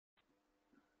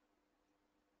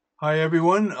Hi,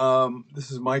 everyone.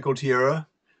 This is Michael Tierra,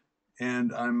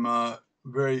 and I'm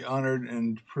very honored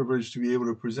and privileged to be able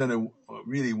to present a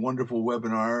really wonderful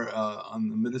webinar on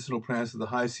the medicinal plants of the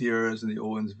High Sierras and the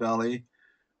Owens Valley,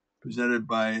 presented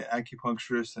by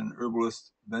acupuncturist and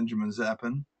herbalist Benjamin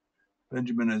Zappin.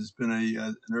 Benjamin has been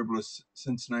an herbalist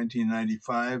since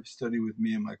 1995, studied with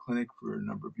me in my clinic for a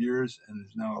number of years, and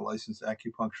is now a licensed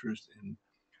acupuncturist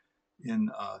in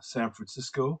San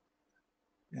Francisco.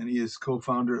 And he is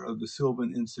co-founder of the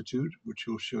Sylvan Institute, which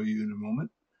he'll show you in a moment.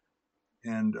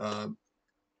 And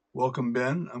welcome,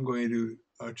 Ben. I'm going to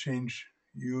change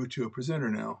you to a presenter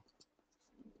now.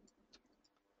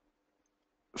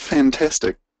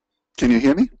 Fantastic. Can you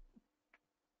hear me?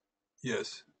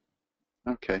 Yes,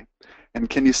 Okay. And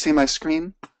can you see my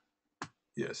screen?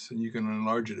 yes, and you can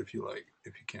enlarge it if you like,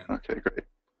 if you can. Okay, great.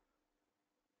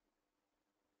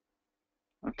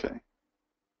 Okay.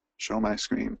 Show my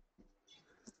screen.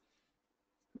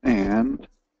 And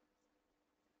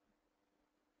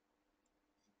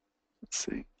let's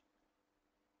see.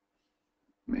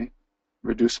 Let me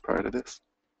reduce part of this.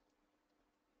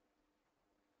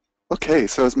 Okay,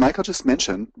 so as Michael just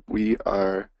mentioned, we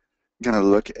are going to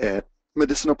look at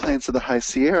medicinal plants of the High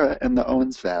Sierra and the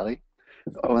Owens Valley.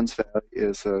 The Owens Valley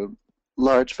is a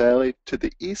large valley to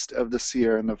the east of the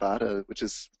Sierra Nevada, which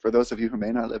is, for those of you who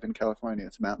may not live in California,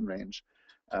 it's a mountain range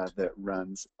that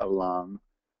runs along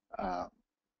uh,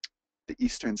 the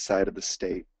eastern side of the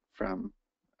state from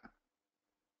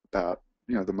about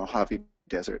the Mojave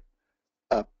Desert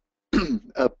up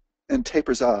up and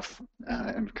tapers off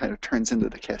and kind of turns into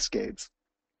the Cascades,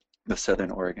 the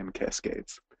Southern Oregon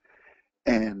Cascades,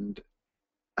 and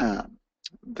um,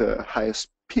 the highest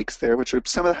peaks there, which are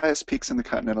some of the highest peaks in the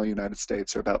continental United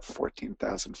States, are about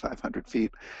 14,500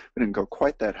 feet. We didn't go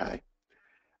quite that high.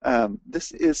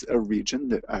 This is a region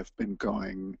that I've been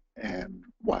going and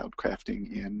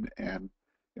wildcrafting in and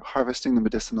harvesting the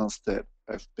medicinals that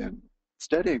I've been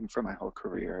studying for my whole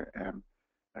career and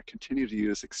I continue to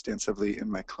use extensively in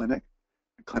my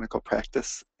clinical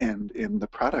practice, and in the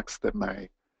products that my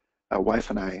wife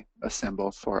and I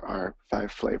assemble for our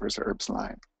 5 Flavors Herbs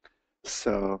line.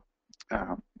 So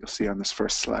you'll see on this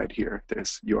first slide here,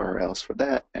 there's URLs for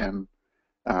that and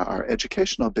our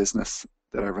educational business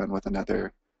that I run with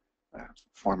another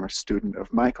former student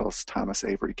of Michael's, Thomas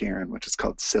Avery Guerin, which is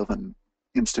called Sylvan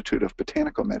Institute of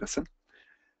Botanical Medicine.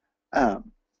 I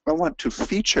want to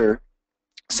feature,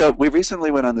 so we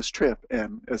recently went on this trip,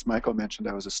 and as Michael mentioned,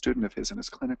 I was a student of his in his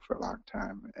clinic for a long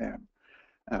time, and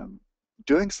um,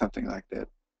 doing something like that,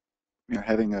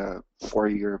 having a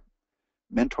 4-year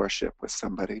mentorship with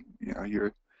somebody,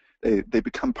 they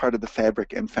become part of the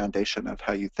fabric and foundation of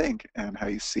how you think and how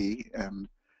you see, and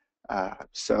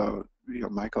so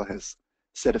Michael has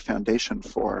set a foundation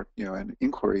for an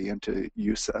inquiry into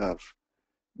use of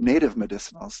native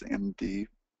medicinals in the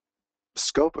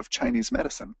scope of Chinese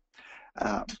medicine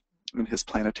um, in his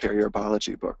planetary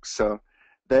herbology book. So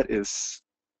that is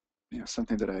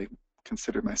something that I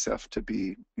consider myself to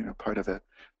be part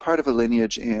of a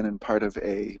lineage in and part of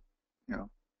a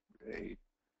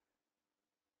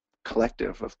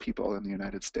collective of people in the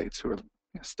United States who are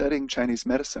studying Chinese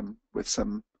medicine with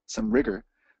some rigor,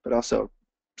 but also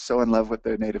so in love with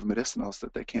their native medicinals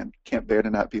that they can't bear to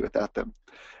not be without them.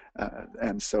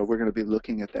 And so we're going to be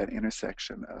looking at that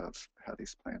intersection of how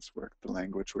these plants work. The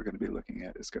language we're going to be looking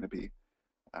at is going to be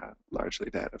largely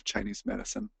that of Chinese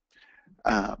medicine.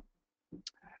 Um,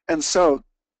 and so,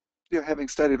 having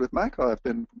studied with Michael, I've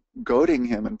been goading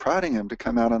him and prodding him to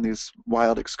come out on these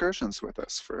wild excursions with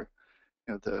us for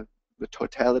the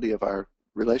totality of our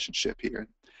relationship here.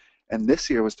 And this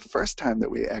year was the first time that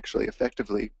we actually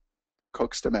effectively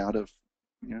coaxed him out of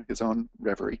his own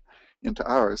reverie into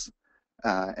ours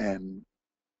and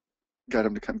got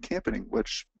him to come camping,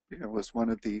 which was one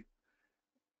of the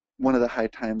high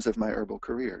times of my herbal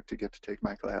career, to get to take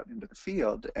Michael out into the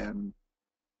field and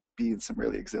be in some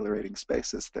really exhilarating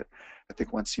spaces that I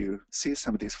think once you see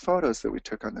some of these photos that we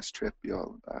took on this trip,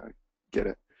 you'll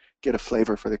get a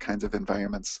flavor for the kinds of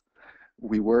environments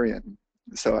we were in.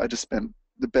 So I just spent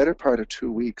the better part of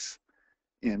 2 weeks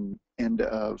in end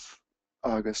of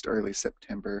August, early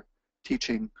September,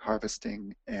 teaching,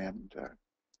 harvesting, and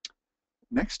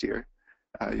next year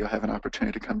you'll have an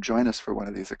opportunity to come join us for one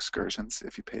of these excursions.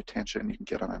 If you pay attention, you can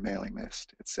get on our mailing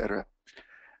list, etc.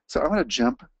 So I'm going to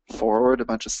jump forward a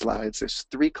bunch of slides. There's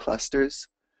 3 clusters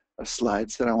of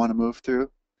slides that I want to move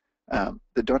through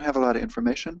that don't have a lot of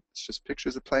information. It's just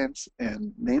pictures of plants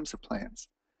and names of plants.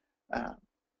 Um,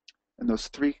 and those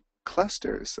 3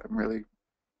 clusters, I'm really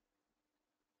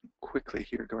quickly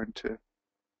here going to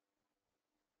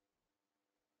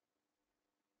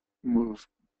move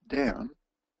down.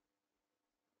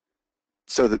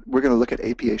 so that we're going to look at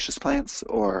apiaceous plants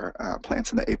or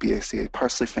plants in the Apiaceae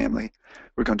parsley family.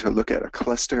 We're going to look at a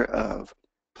cluster of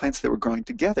plants that were growing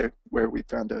together where we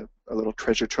found a little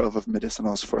treasure trove of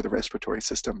medicinals for the respiratory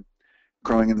system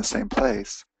growing in the same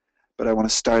place. But I want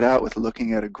to start out with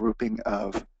looking at a grouping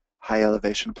of high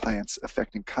elevation plants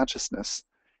affecting consciousness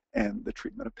and the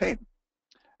treatment of pain.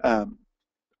 Um,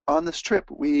 on this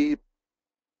trip, we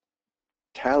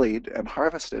tallied and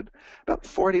harvested about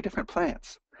 40 different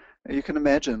plants. Now, you can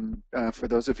imagine, for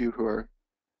those of you who are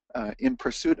in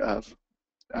pursuit of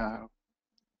uh,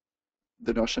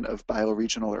 the notion of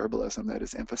bioregional herbalism, that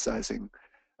is emphasizing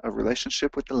a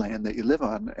relationship with the land that you live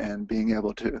on and being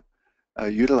able to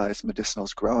utilize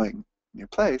medicinals growing in your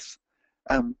place,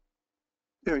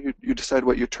 you decide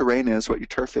what your terrain is, what your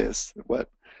turf is,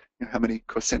 how many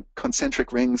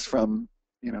concentric rings from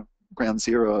ground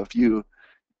zero of you're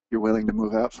willing to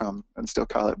move out from and still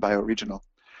call it bioregional.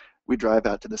 We drive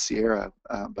out to the Sierra,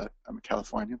 but I'm a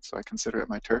Californian, so I consider it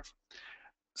my turf.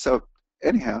 So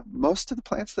anyhow, most of the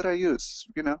plants that I use,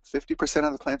 50%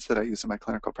 of the plants that I use in my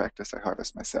clinical practice, I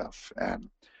harvest myself, and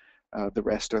the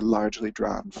rest are largely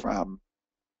drawn from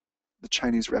the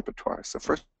Chinese repertoire. So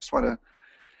first, I want to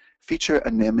feature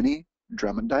anemone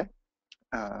drummondi,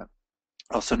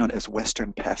 also known as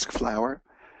Western pasque flower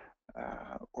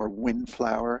or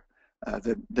windflower.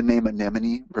 The name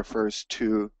anemone refers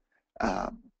to,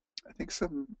 I think,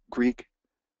 some Greek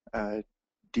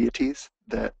deities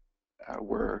that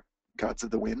were gods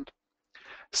of the wind.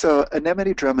 So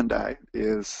anemone drummondi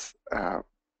is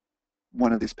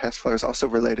one of these pasque flowers, also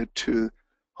related to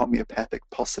homeopathic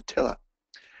pulsatilla.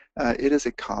 It is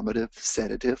a calmative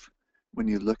sedative. When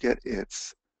you look at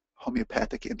its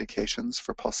homeopathic indications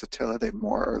for pulsatilla, they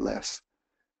more or less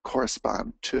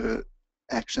correspond to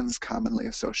actions commonly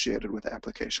associated with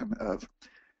application of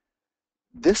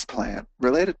this plant,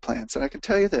 related plants. And I can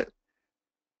tell you that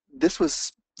this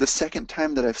was the second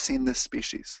time that I've seen this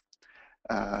species.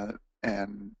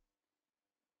 And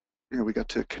we got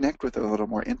to connect with it a little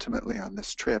more intimately on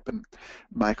this trip. And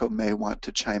Michael may want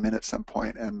to chime in at some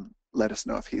point and let us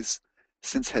know if he's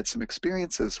since had some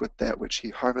experiences with that which he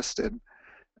harvested.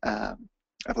 I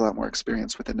have a lot more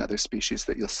experience with another species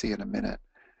that you'll see in a minute.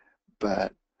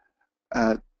 But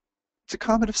it's a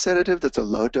calmative sedative that's a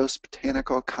low-dose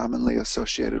botanical commonly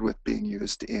associated with being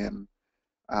used in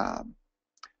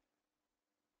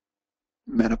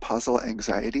menopausal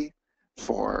anxiety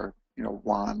for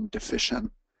WAN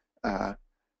deficient,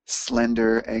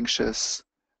 slender, anxious,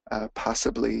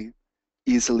 possibly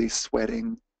easily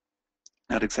sweating,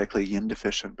 not exactly yin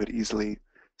deficient, but easily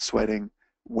sweating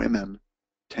women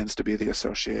tends to be the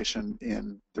association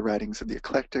in the writings of the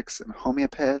eclectics and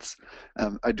homeopaths.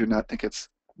 I do not think it's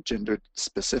gender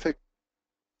specific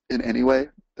in any way.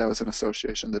 That was an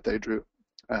association that they drew.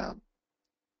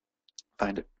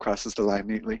 Find it crosses the line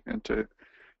neatly into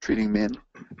treating men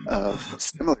of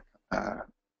similar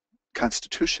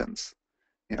constitutions.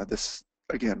 This,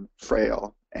 again,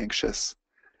 frail, anxious,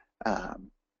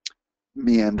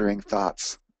 meandering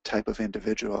thoughts type of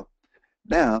individual.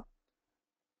 Now,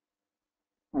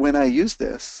 when I use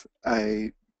this,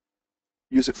 I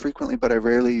use it frequently, but I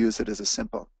rarely use it as a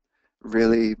simple.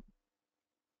 Really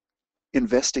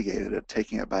investigated it,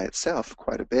 taking it by itself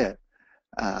quite a bit.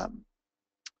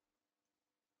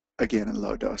 Again, in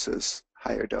low doses,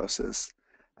 higher doses,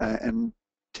 and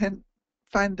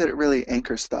find that it really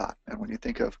anchors thought. And when you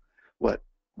think of what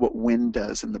wind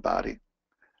does in the body,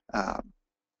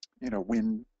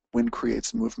 wind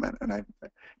creates movement, and I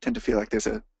tend to feel like there's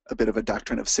a bit of a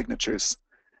doctrine of signatures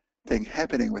thing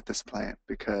happening with this plant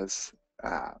because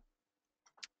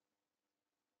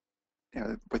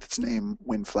with its name,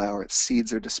 windflower, its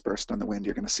seeds are dispersed on the wind.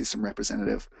 You're going to see some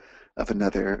representative of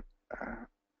another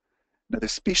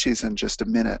species in just a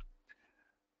minute.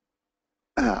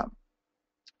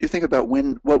 You think about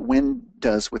what wind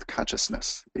does with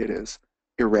consciousness. It is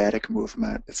erratic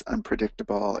movement. It's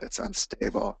unpredictable. It's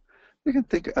unstable. You can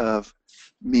think of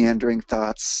meandering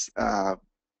thoughts,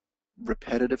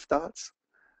 repetitive thoughts,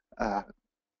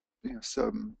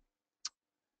 some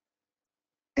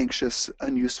anxious,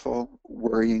 unuseful,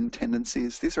 worrying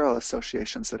tendencies. These are all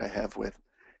associations that I have with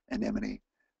anemone.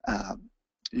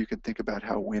 You can think about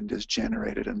how wind is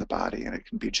generated in the body, and it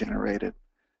can be generated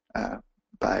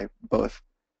by both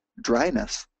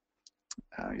dryness.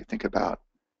 You think about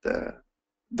the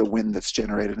wind that's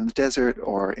generated in the desert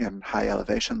or in high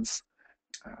elevations,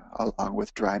 along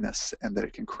with dryness, and that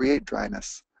it can create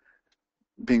dryness.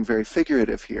 Being very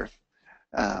figurative here.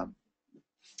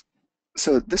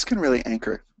 So this can really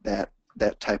anchor that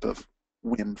type of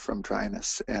wind from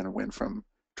dryness and wind from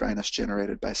dryness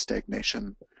generated by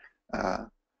stagnation,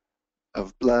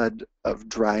 of blood, of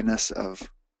dryness of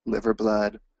liver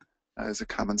blood is a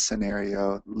common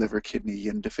scenario, liver kidney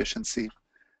yin deficiency,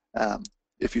 um,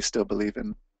 if you still believe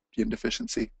in yin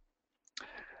deficiency.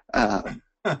 Um,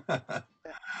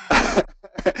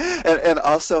 and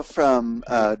also from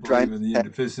If you don't dryness. believe in the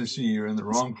indeficiency, you're in the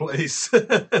wrong place.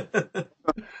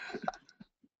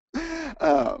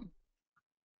 Um,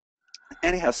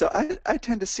 anyhow, so I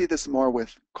tend to see this more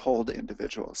with cold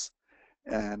individuals.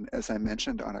 And as I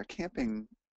mentioned on our camping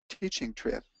teaching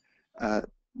trip, uh,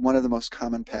 one of the most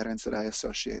common patterns that I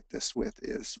associate this with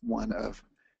is one of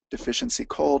deficiency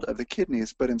cold of the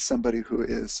kidneys, but in somebody who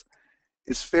is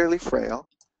fairly frail.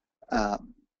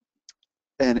 Um,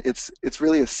 and it's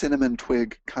really a cinnamon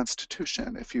twig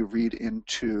constitution. If you read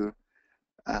into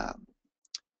um,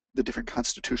 the different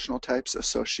constitutional types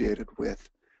associated with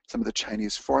some of the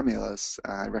Chinese formulas,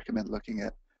 I recommend looking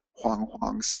at Huang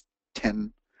Huang's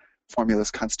 10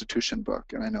 Formulas Constitution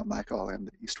book. And I know Michael in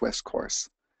the East-West course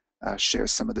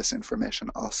shares some of this information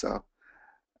also.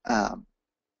 Um,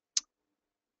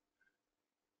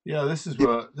 Yeah,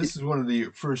 it, this is one of the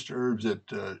first herbs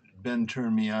that Ben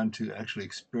turned me on to actually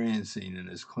experiencing in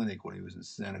his clinic when he was in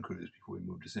Santa Cruz before he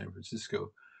moved to San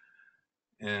Francisco,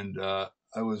 and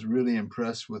I was really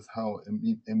impressed with how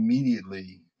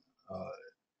immediately uh,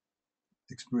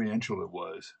 experiential it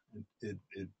was. It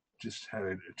just had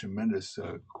a tremendous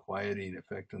quieting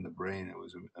effect on the brain. It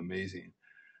was amazing.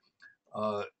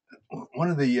 Uh, One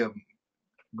of the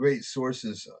great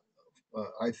sources,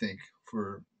 I think,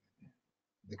 for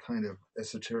the kind of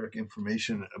esoteric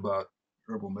information about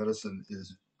herbal medicine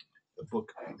is a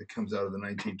book that comes out of the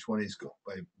 1920s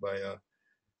by a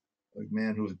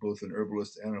man who was both an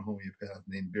herbalist and a homeopath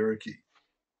named Berkey.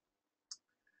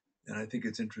 And I think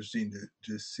it's interesting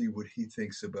to see what he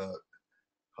thinks about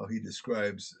how he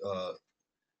describes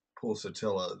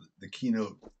pulsatilla, the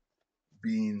keynote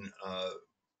being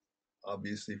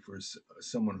obviously for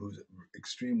someone who's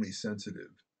extremely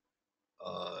sensitive.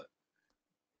 Uh,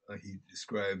 he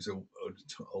describes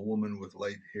a woman with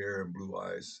light hair and blue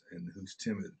eyes and who's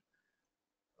timid.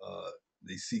 Uh,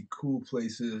 they seek cool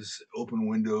places, open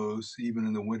windows, even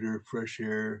in the winter, fresh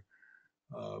air,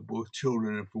 both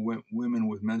children and for women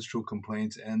with menstrual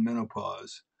complaints and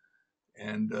menopause.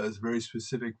 And it's very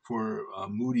specific for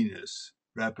moodiness,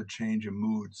 rapid change in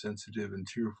mood, sensitive and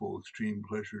tearful, extreme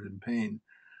pleasure and pain.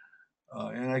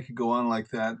 And I could go on like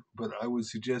that, but I would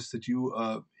suggest that you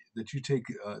take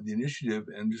the initiative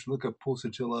and just look up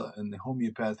pulsatilla and the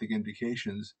homeopathic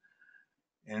indications,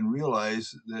 and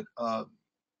realize that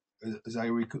as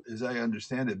I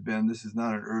understand it, Ben, this is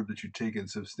not an herb that you take in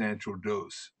substantial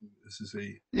dose. This is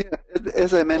a yeah,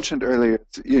 as I mentioned earlier,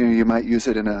 you might use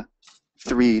it in a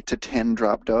 3 to 10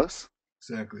 drop dose.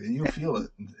 exactly, and you'll feel it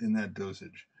in that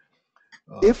dosage.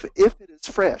 Uh, If it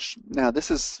is fresh. Now, this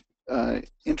is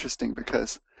interesting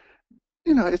because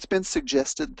it's been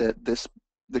suggested that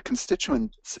the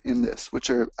constituents in this, which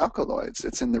are alkaloids,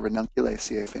 it's in the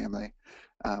Ranunculaceae family,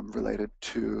 related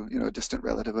to a distant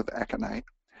relative of aconite,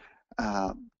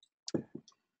 um,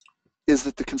 is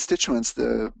that the constituents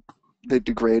they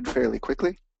degrade fairly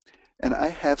quickly. And I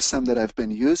have some that I've been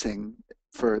using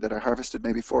that I harvested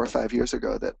maybe 4 or 5 years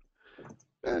ago that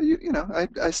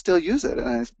I still use it, and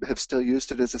I have still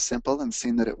used it as a simple and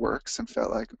seen that it works and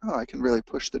felt like, oh, I can really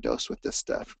push the dose with this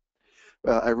stuff.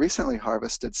 Well, I recently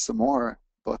harvested some more,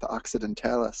 both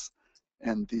Occidentalis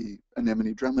and the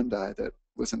Anemone drummondi that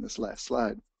was in this last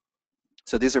slide.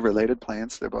 So these are related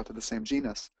plants. They're both of the same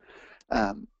genus.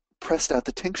 Um, Pressed out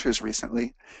the tinctures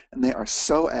recently, and they are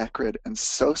so acrid and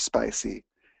so spicy.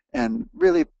 And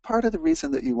really, part of the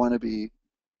reason that you want to be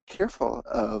careful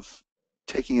of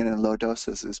taking it in low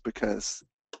doses is because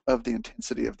of the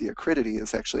intensity of the acridity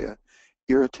is actually a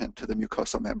irritant to the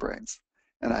mucosal membranes.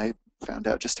 And I found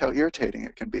out just how irritating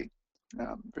it can be.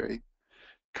 Very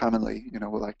commonly,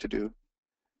 we'll like to do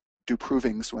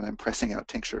provings when I'm pressing out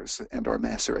tinctures and or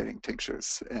macerating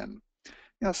tinctures. And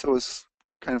so I was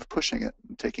kind of pushing it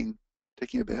and taking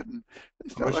a bit, and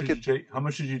it how felt much like did you take? How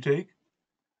much did you take?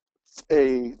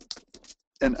 a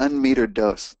an unmetered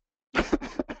dose.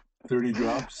 30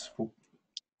 drops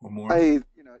or more.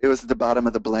 It was at the bottom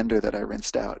of the blender that I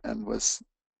rinsed out and was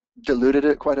diluted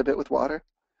it quite a bit with water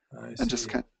I and just see.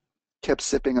 kind of kept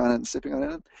sipping on it and sipping on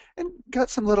it and got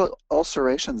some little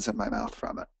ulcerations in my mouth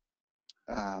from it.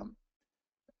 Um,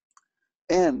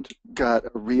 and got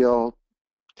a real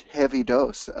heavy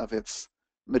dose of its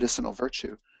medicinal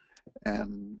virtue.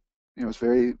 And it was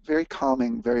very, very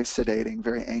calming, very sedating,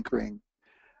 very anchoring.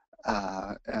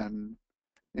 And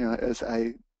as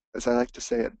I like to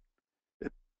say it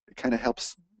kind of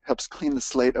helps clean the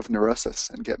slate of neurosis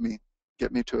and get me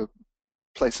to a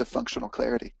place of functional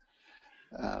clarity.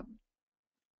 Um,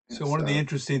 yeah, So one of the so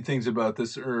interesting things about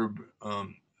this herb,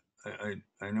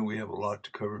 I know we have a lot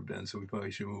to cover, Ben, so we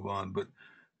probably should move on, but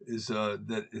is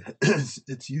that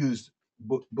it's used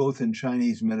both in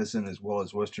Chinese medicine as well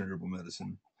as Western herbal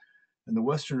medicine. And the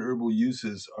Western herbal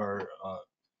uses are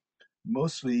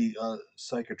mostly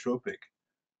psychotropic,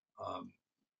 um,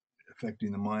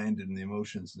 affecting the mind and the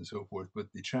emotions and so forth. But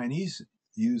the Chinese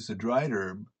use the dried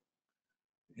herb,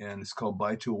 and it's called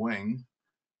Bai Tu Weng,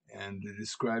 and they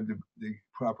describe the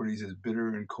properties as bitter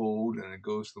and cold, and it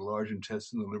goes to the large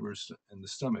intestine, the liver, and the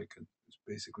stomach. It's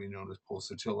basically known as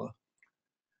pulsatilla.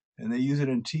 And they use it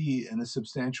in tea in a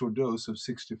substantial dose of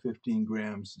 6 to 15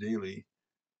 grams daily.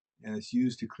 And it's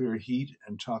used to clear heat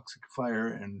and toxic fire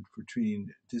and for treating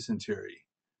dysentery.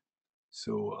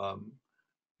 So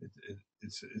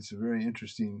it's a very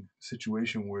interesting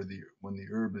situation where when the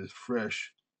herb is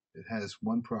fresh, it has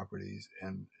one properties,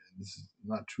 and this is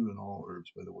not true in all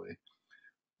herbs, by the way.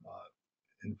 Uh,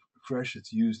 in fresh,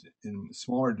 it's used in a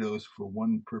smaller dose for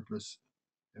one purpose,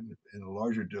 and in a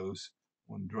larger dose,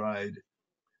 when dried,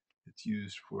 it's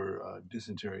used for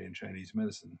dysentery in Chinese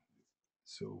medicine.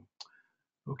 So,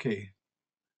 okay,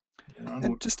 and and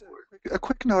onward. just a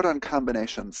quick note on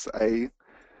combinations.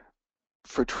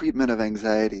 For treatment of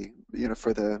anxiety,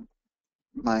 for the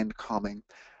mind calming,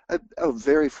 I'll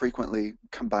very frequently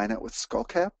combine it with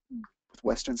skullcap, with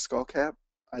Western skullcap,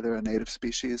 either a native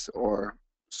species or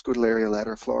Scutellaria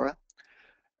lateriflora,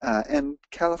 and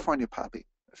California poppy.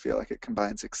 I feel like it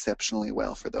combines exceptionally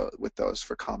well with those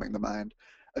for calming the mind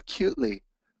acutely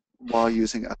while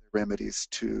using other remedies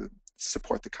to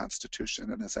support the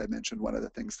constitution. And as I mentioned, one of the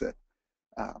things that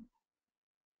um,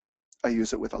 I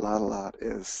use it with a lot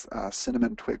is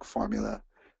cinnamon twig formula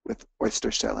with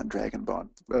oyster shell and dragon bone.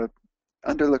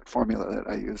 Underlooked formula that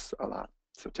I use a lot.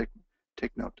 So take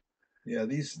note. Yeah,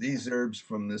 these herbs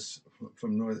from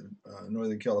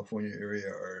Northern California area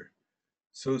are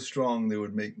so strong they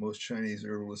would make most Chinese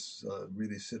herbalists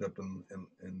really sit up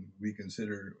and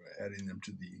reconsider adding them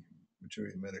to the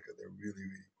Materia Medica. They're really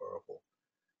powerful.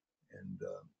 And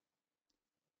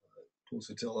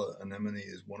Pulsatilla anemone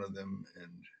is one of them,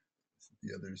 and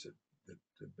the others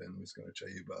that Ben was going to tell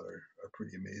you about are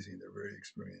pretty amazing. They're very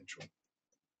experiential.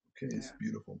 Okay, it's Yeah. a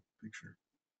beautiful picture.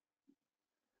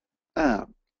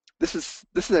 Um, this is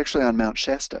actually on Mount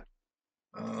Shasta,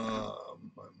 My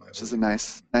which is a holy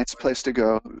nice place to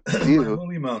go mountain. My view,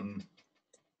 holy mountain.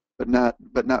 but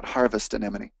not harvest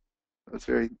anemone. It's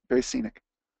very scenic.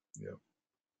 Yeah.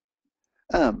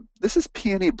 This is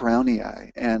peony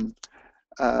brownii, and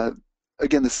uh,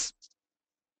 again, this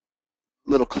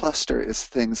little cluster is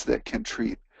things that can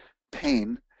treat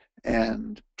pain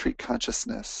and treat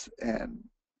consciousness, and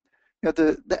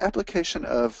the application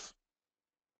of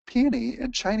peony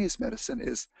in Chinese medicine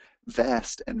is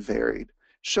vast and varied.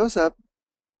 Shows up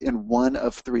in one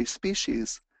of three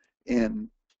species in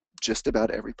just about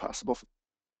uh,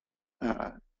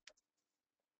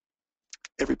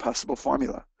 every possible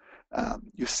formula.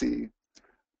 You see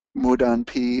Mudan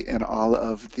P in all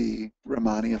of the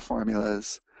Rehmannia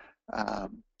formulas.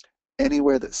 Um,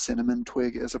 Anywhere that cinnamon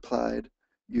twig is applied,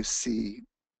 you see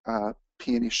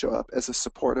peony show up as a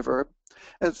supportive herb.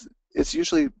 It's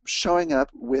usually showing up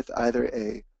with either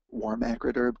a warm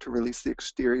acrid herb to release the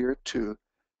exterior to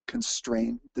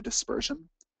constrain the dispersion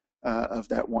of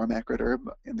that warm acrid herb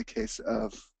in the case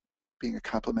of being a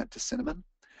complement to cinnamon.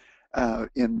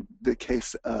 In the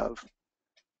case of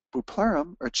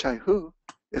bupleurum or chai hu,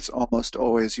 it's almost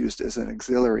always used as an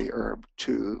auxiliary herb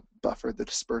to buffer the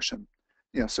dispersion.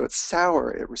 So it's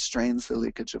sour, it restrains the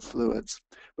leakage of fluids,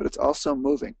 but it's also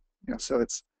moving. So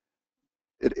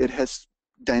it has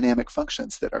dynamic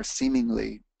functions that are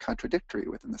seemingly contradictory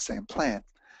within the same plant.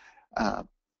 Um,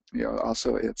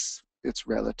 Also its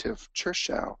relative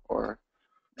churchow or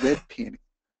red peony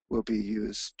will be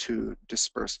used to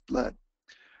disperse blood.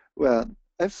 Well,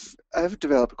 I've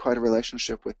developed quite a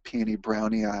relationship with peony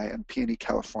brownii and peony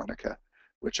californica,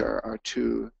 which are our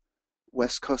two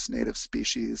West Coast native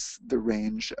species. The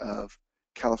range of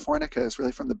californica is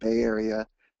really from the Bay Area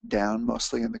down,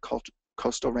 mostly in the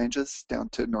coastal ranges, down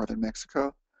to northern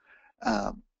Mexico.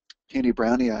 Um, Peony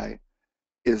brownii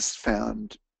is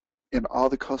found in all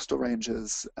the coastal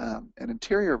ranges and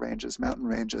interior ranges, mountain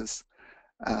ranges,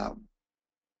 um,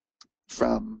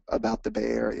 from about the Bay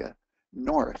Area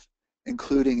north,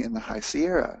 including in the High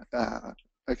Sierra.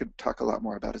 I could talk a lot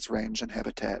more about its range and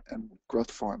habitat and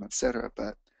growth form, etc.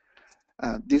 But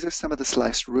these are some of the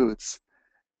sliced roots.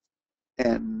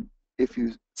 And if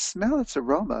you smell its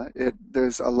aroma,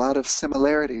 there's a lot of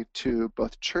similarity to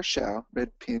both Churchow,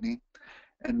 red peony,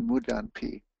 and Mudan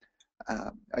pea.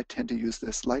 I tend to use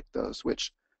this like those,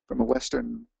 which from a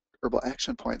Western herbal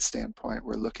action point standpoint,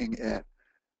 we're looking at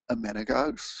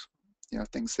emmenagogues,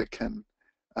 things that can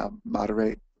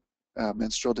moderate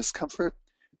menstrual discomfort,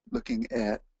 looking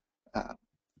at uh,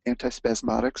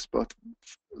 antispasmodics, both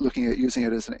looking at using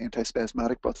it as an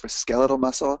antispasmodic both for skeletal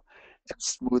muscle and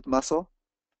smooth muscle.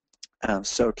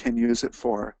 So can use it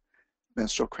for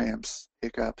menstrual cramps,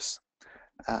 hiccups,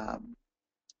 um,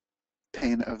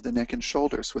 pain of the neck and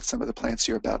shoulders with some of the plants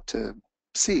you're about to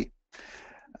see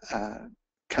uh,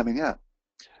 coming up.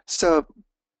 So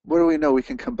what do we know? We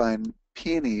can combine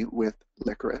peony with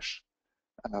licorice,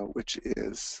 which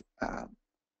is,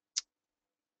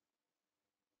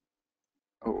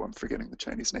 oh, I'm forgetting the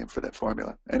Chinese name for that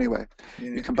formula. Anyway,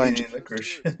 you combine Peony and just those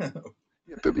licorice. two.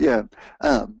 Yeah,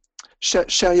 yeah,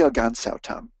 Xiaoyao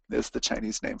Gansao is the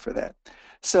Chinese name for that.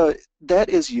 So that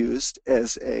is used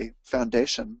as a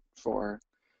foundation for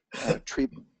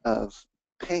treatment of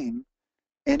pain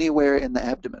anywhere in the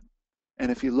abdomen. And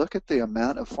if you look at the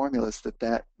amount of formulas that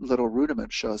that little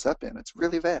rudiment shows up in, it's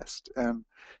really vast.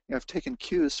 I've taken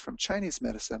cues from Chinese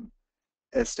medicine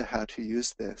as to how to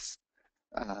use this.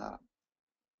 Uh,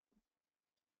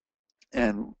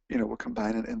 and we'll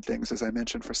combine it in things, as I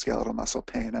mentioned, for skeletal muscle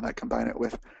pain. I might combine it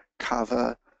with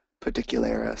Cava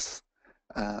pedicularis,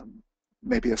 um,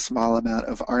 maybe a small amount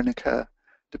of arnica,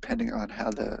 depending on how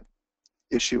the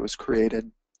issue was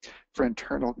created. For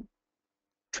internal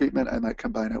treatment, I might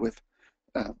combine it with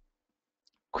uh,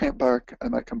 cramp bark. I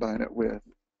might combine it with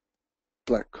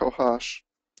black cohosh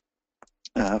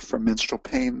for menstrual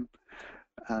pain,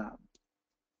 um,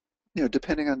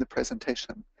 depending on the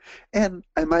presentation. And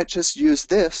I might just use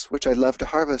this, which I love to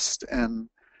harvest and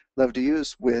love to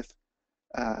use with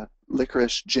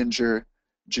licorice, ginger,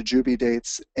 jujube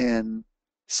dates, and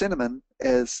cinnamon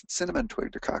as cinnamon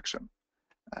twig decoction,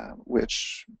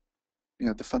 which,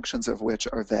 the functions of which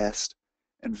are vast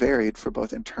and varied for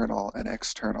both internal and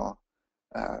external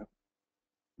uh,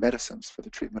 medicines for the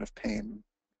treatment of pain,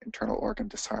 internal organ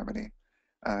disharmony,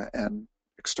 and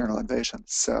external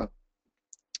invasions. So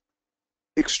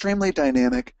extremely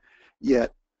dynamic,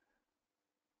 yet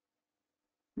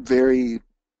very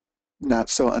not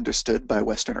so understood by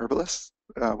Western herbalists,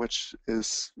 which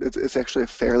is it's actually a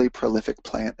fairly prolific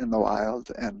plant in the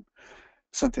wild and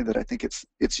something that I think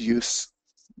its use,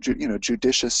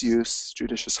 judicious use,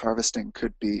 judicious harvesting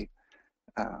could be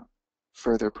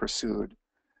further pursued.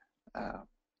 Uh,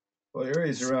 Well,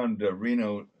 areas around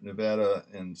Reno, Nevada,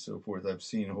 and so forth, I've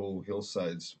seen whole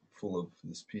hillsides full of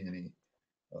this peony.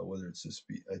 Whether it's this,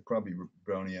 probably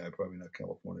brownie, probably not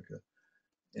Californica,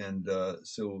 and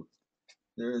so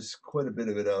there is quite a bit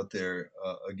of it out there.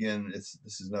 Again, this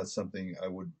is not something I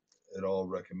would at all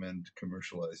recommend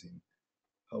commercializing.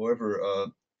 However,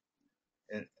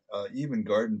 and even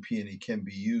garden peony can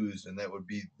be used, and that would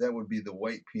be the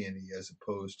white peony as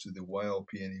opposed to the wild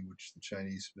peony, which the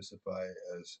Chinese specify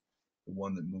as the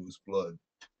one that moves blood.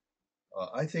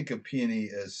 I think of peony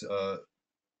as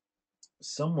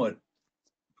somewhat,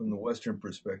 from the Western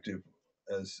perspective,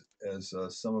 as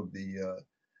some of the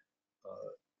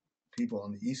people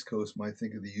on the East Coast might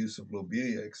think of the use of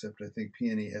lobelia, except I think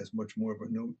peony has much more of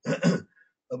a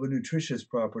of a nutritious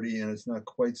property, and it's not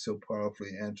quite so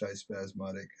powerfully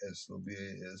antispasmodic as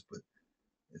lobelia is, but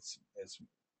it's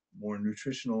more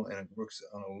nutritional, and it works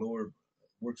a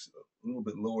little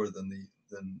bit lower than the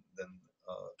than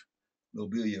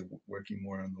lobelia, working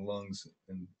more on the lungs,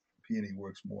 and peony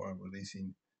works more on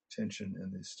releasing tension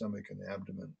in the stomach and the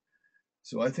abdomen.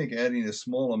 So I think adding a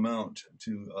small amount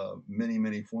to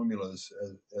many formulas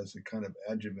as a kind of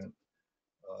adjuvant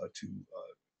to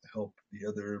help the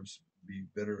other herbs be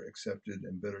better accepted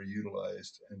and better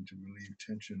utilized, and to relieve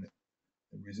tension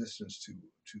and resistance to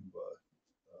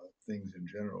things in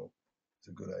general is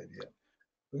a good idea.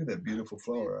 Look at that beautiful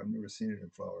flower. I've never seen it in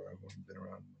flower. I've only been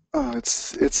around. oh,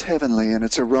 it's heavenly, and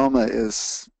its aroma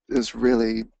is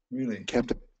really Really?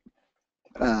 captivating.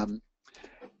 Um,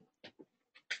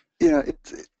 you know, it,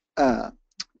 uh,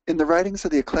 in the writings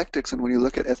of the eclectics, and when you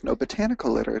look at ethnobotanical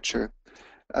literature,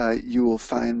 you will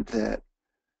find that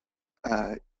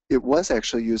uh, it was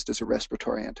actually used as a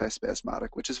respiratory antispasmodic,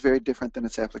 which is very different than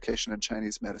its application in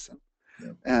Chinese medicine.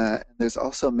 Yeah. There's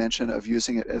also mention of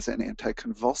using it as an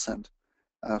anticonvulsant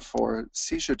for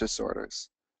seizure disorders,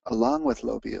 along with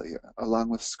lobelia, along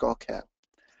with skullcap.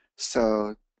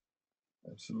 So,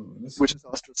 Absolutely. which is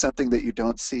also something that you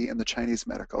don't see in the Chinese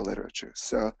medical literature.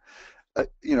 So,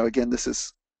 again, this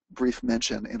is brief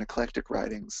mention in eclectic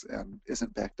writings and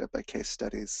isn't backed up by case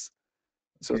studies.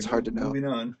 So Okay, it's hard to know. moving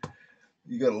on.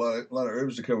 You got a lot of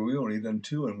herbs to cover. We've only done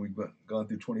two, and we've gone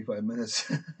through 25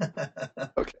 minutes.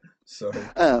 Okay. Sorry.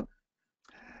 Um,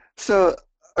 so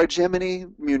Argemini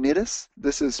munitis,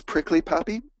 this is prickly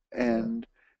poppy. Yeah. And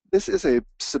this is a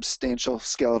substantial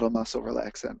skeletal muscle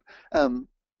relaxant. Um,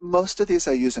 Most of these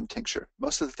I use in tincture.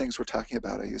 Most of the things we're talking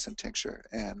about I use in tincture.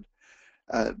 And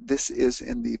this is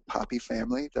in the poppy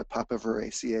family, the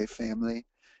Papaveraceae family.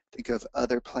 Think of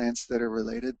other plants that are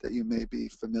related that you may be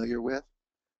familiar with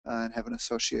and have an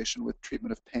association with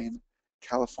treatment of pain.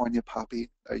 California poppy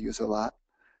I use a lot.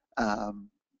 Um,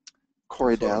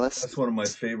 Corydalis, That's one of my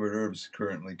favorite herbs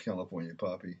currently, California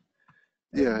poppy.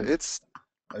 I've yeah, just it's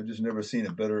I've just never seen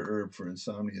a better herb for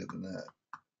insomnia than that.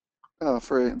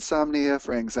 for insomnia,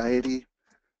 for anxiety,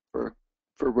 for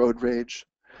road rage.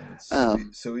 And it's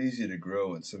Um, so easy to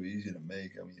grow and so easy to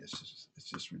make. I mean, it's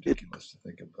just it ridiculous to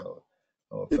think of how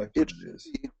it effective it it is.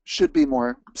 should be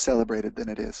more celebrated than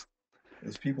it is.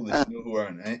 There's people that Um, you know who are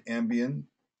on Ambien.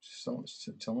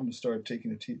 Tell them to start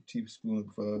taking a teaspoon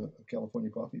of California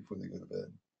coffee before they go to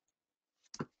bed.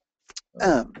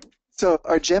 Um, um, so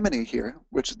our Gemini here,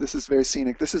 which this is very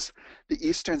scenic. This is the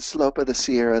eastern slope of the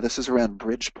Sierra. This is around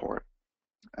Bridgeport,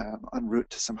 en route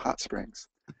to some hot springs,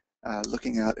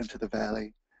 looking out into the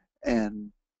valley.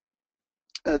 And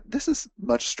this is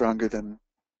much stronger than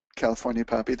California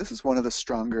poppy. This is one of the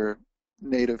stronger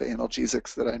native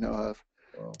analgesics that I know of.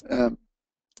 well, Um,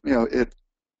 you know,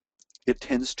 it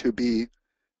tends to be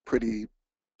pretty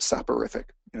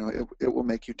soporific. You know, it will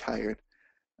make you tired.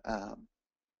 Um,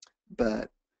 but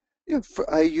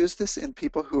I use this in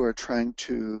people who are trying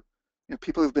to,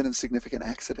 people who've been in significant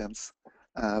accidents,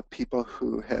 people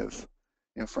who have,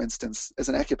 for instance, as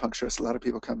an acupuncturist, a lot of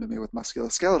people come to me with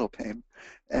musculoskeletal pain,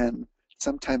 and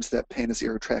sometimes that pain is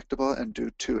irretractable and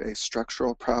due to a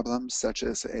structural problem such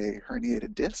as a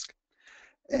herniated disc.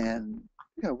 And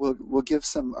we'll give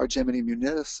some Argemini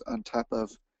munitis on top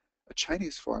of a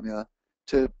Chinese formula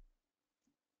to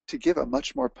give a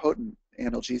much more potent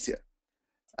analgesia.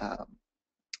 Um,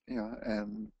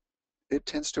 and it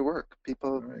tends to work.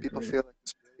 all People right, people great. feel like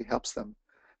this really helps them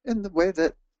in the way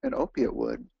that an opiate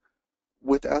would,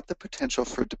 without the potential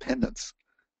for dependence.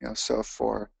 So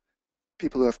for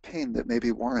people who have pain that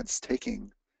maybe warrants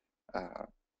taking, uh,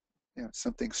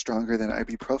 something stronger than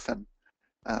ibuprofen,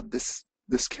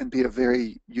 this can be a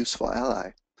very useful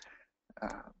ally.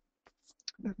 Uh,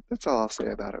 that's all I'll say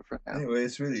about it for now. Anyway,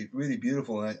 it's really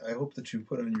beautiful, and I hope that you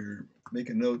make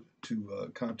a note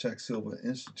to contact Silva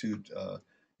Institute.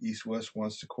 East West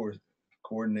wants to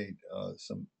coordinate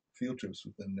some field trips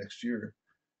within next year.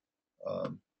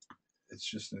 Um, it's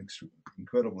just an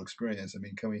incredible experience. I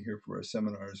mean, coming here for our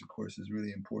seminars, of course, is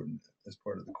really important as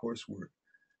part of the coursework.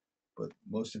 But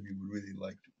most of you would really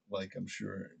like I'm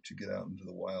sure, to get out into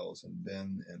the wilds. And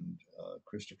Ben and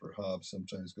Christopher Hobbs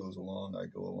sometimes goes along. I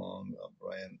go along.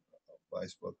 Brian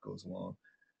Weisbuck goes along,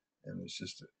 and it's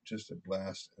just a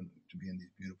blast and to be in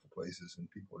these beautiful places and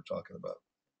people are talking about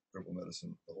herbal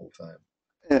medicine the whole time.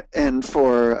 And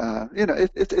for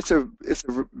it's a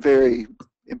very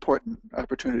important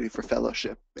opportunity for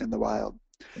fellowship in the wild.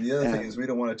 And the other thing is And we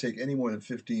don't want to take any more than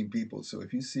 15 people. So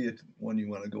if you see it one you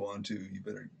want to go on to, you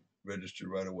better register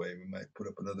right away. We might put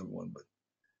up another one, but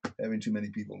having too many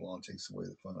people along takes away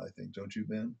the fun, I think. Don't you,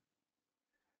 Ben?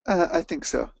 I think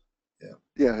so. Yeah,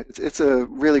 Yeah, it's a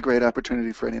really great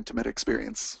opportunity for an intimate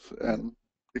experience, yeah, and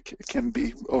it can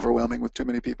be overwhelming with too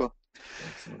many people.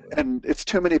 absolutely. And it's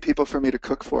too many people for me to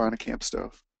cook for on a camp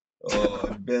stove. Oh,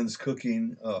 and Ben's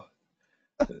cooking. Oh,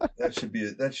 that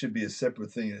should be a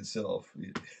separate thing in itself.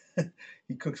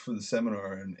 He cooks for the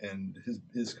seminar, and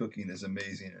his cooking is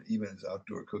amazing. Even his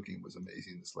outdoor cooking was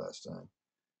amazing this last time.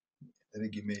 I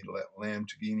think he made lamb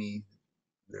tahini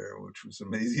there, which was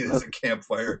amazing as Love a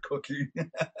campfire cooking.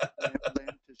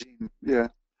 lamb tagine. Yeah.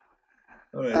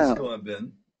 All right, let's Um, go on,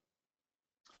 Ben.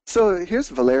 so here's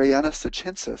Valeriana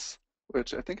sachensis,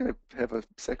 which I think I have a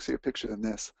sexier picture than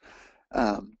this.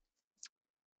 Um,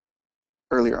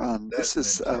 Earlier on, this That's an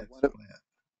is intense plant.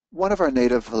 one of our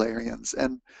native valerians,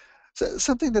 and so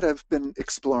something that I've been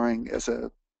exploring as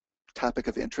a topic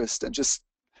of interest, and just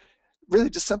really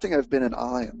just something I've been in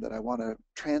awe in that I want to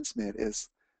transmit is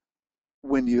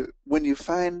when you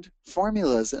find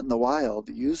formulas in the wild,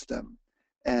 use them.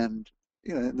 And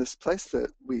in this place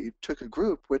that we took a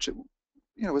group, which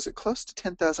was at close to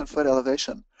 10,000 foot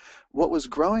elevation, what was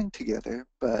growing together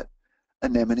but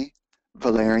anemone,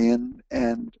 valerian,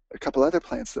 and a couple other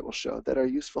plants that will show that are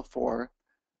useful for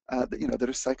that are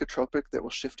psychotropic, that will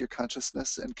shift your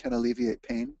consciousness and can alleviate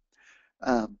pain.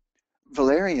 Um,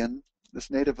 Valerian, this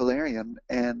native valerian,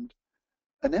 and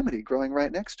anemone growing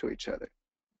right next to each other.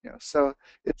 So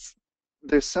it's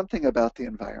there's something about the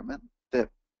environment that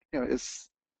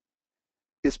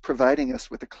is providing us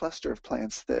with a cluster of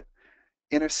plants that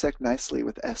intersect nicely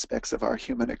with aspects of our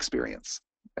human experience.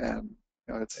 And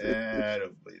it's I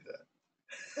don't believe that.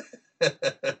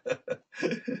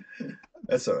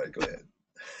 That's all right. Go ahead.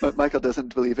 But Michael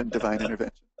doesn't believe in divine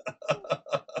intervention.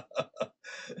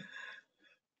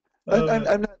 uh,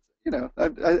 I'm not,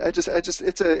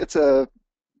 it's a,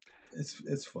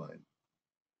 it's fine.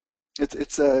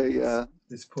 it's a,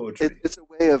 It's poetry. it's a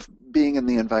way of being in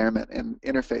the environment and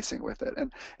interfacing with it.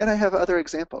 And I have other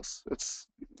examples.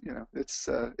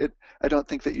 I don't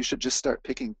think that you should just start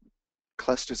picking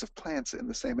clusters of plants in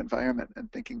the same environment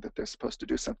and thinking that they're supposed to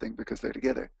do something because they're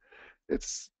together.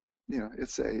 It's,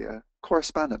 it's a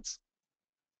correspondence,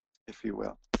 if you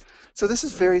will. So this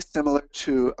is Right. very similar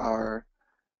to our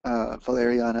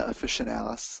Valeriana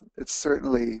officinalis. It's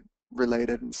certainly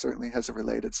related and certainly has a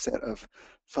related set of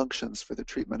functions for the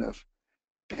treatment of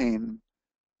pain,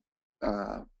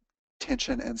 uh,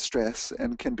 tension, and stress,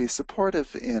 and can be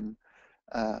supportive in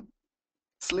uh,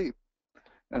 sleep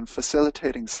and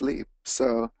facilitating sleep.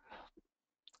 So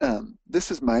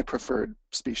this is my preferred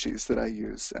species that I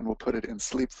use, and we'll put it in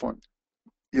sleep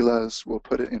formulas. We'll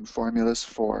put it in formulas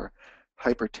for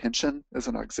hypertension as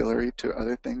an auxiliary to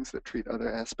other things that treat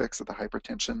other aspects of the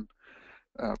hypertension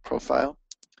profile.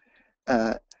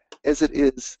 Uh, as it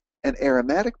is an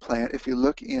aromatic plant, if you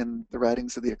look in the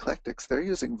writings of the eclectics, they're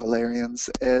using valerians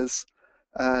as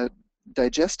uh,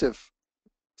 digestive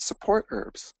support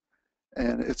herbs.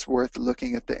 And it's worth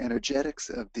looking at the energetics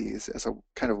of these as a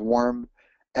kind of warm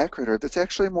acrid herb that's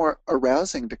actually more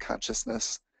arousing to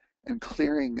consciousness and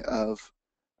clearing of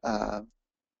uh,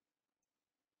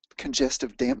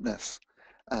 congestive dampness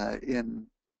in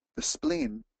the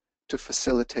spleen to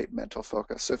facilitate mental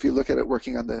focus. So if you look at it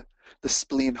working on the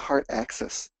spleen-heart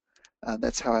axis,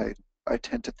 that's how I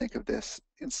tend to think of this.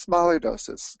 In smaller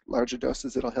doses, larger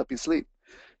doses, it'll help you sleep.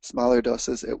 Smaller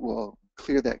doses, it will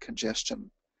clear that congestion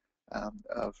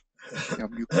of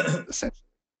mucus, essentially,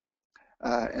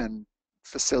 and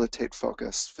facilitate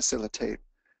focus, facilitate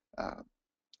uh,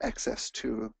 access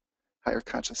to higher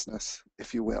consciousness,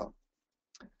 if you will.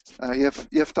 You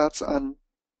have thoughts on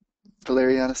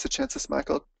Valeriana sitchensis,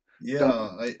 Michael? Yeah,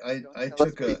 Don't don't I tell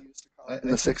us took what a you used to call it in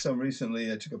I the took 60s. some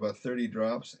recently. I took about 30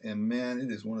 drops, and man,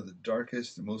 it is one of the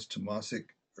darkest and most tamasic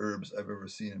herbs I've ever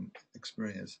seen and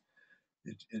experienced.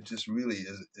 It just really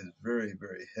is very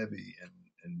very heavy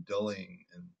and dulling,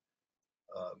 and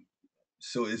um,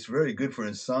 so it's very good for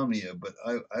insomnia. But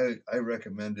I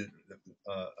recommend it.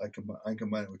 I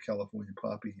combine it with California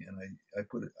poppy, and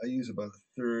I use about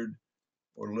a third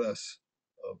or less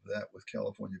of that with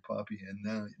California poppy, and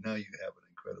now you have an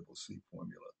incredible sleep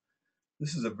formula.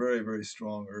 This is a very very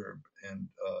strong herb, and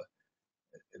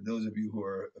those of you who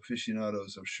are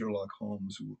aficionados of Sherlock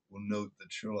Holmes will note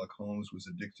that Sherlock Holmes was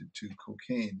addicted to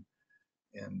cocaine,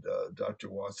 and Dr.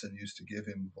 Watson used to give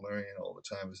him valerian all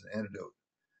the time as an antidote,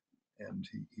 and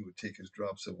he would take his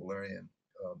drops of valerian.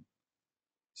 Um,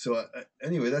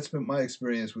 anyway, that's been my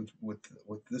experience with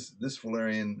this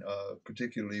valerian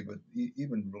particularly, but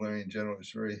even valerian in general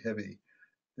is very heavy.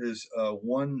 There's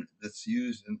one that's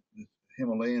used in the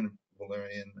Himalayan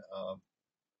valerian.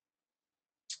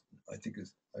 I think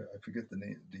I forget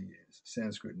the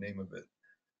Sanskrit name of it,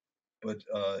 but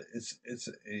it's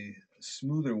a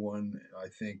smoother one. I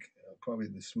think probably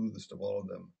the smoothest of all of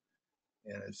them,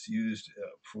 and it's used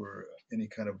for any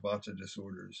kind of vata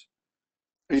disorders.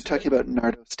 Are you So, talking about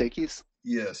Nardo Stakes?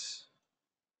 yes,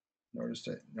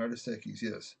 Nardistekis,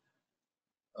 yes,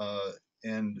 uh,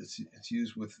 and it's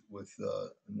used with a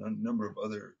number of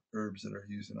other herbs that are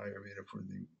used in Ayurveda for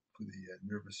the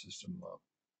nervous system.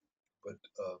 But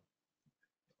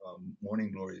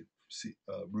Morning Glory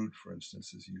root, for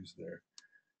instance, is used there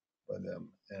by them.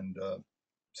 And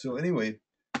so, anyway,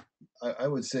 I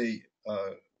would say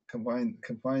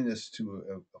confine this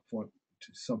to to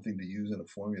something to use in a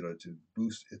formula to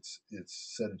boost its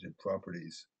sedative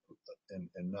properties,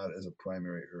 and not as a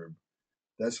primary herb.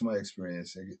 That's my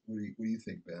experience. What do you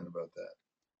think, Ben, about that?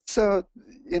 So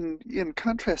in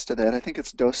contrast to that, I think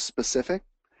it's dose specific.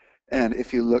 And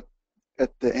if you look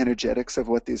at the energetics of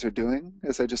what these are doing,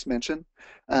 as I just mentioned,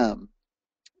 um,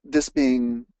 this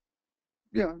being,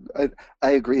 you know,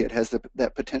 I agree it has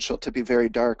that potential to be very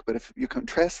dark, but if you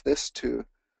contrast this to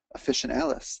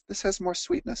officinalis, this has more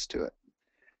sweetness to it.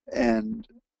 And,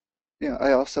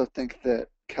 I also think that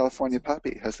California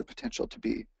poppy has the potential to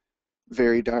be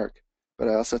very dark, but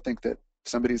I also think that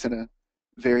somebody's in a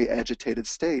very agitated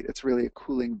state, it's really a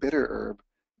cooling bitter herb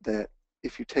that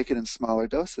if you take it in smaller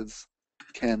doses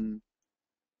can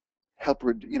help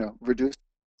reduce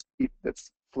heat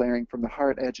that's flaring from the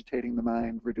heart, agitating the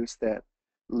mind, reduce that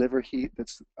liver heat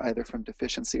that's either from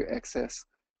deficiency or excess,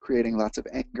 creating lots of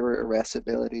anger,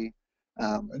 irascibility,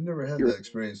 I've never had that irritability.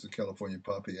 experience with California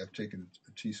poppy. I've taken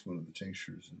a teaspoon of the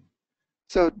tinctures, and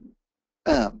So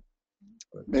Um,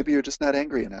 But maybe you're just not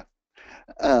angry enough.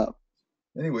 Uh,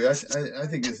 anyway, so, I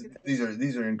think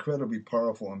these are incredibly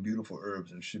powerful and beautiful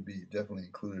herbs and should be definitely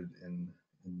included in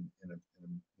a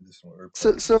medicinal herb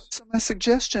so, so, practice. so my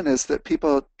suggestion is that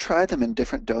people try them in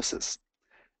different doses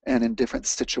and in different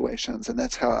situations, and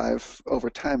that's how I've over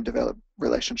time developed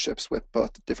relationships with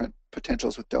both different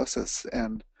potentials with doses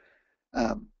and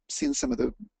seen some of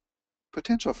the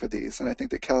potential for these. And I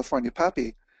think that California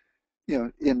poppy,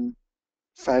 in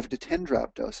 5 to 10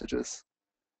 drop dosages,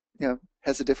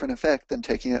 has a different effect than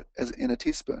taking it as in a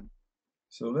teaspoon.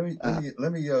 So let me let Uh, me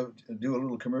let me do a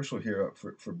little commercial here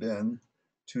for Ben,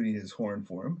 tuning his horn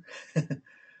for him.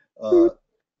 uh,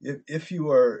 if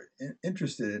you are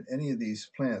interested in any of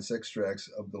these plants, extracts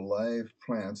of the live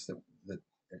plants that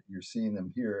you're seeing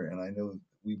them here, and I know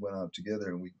we went out together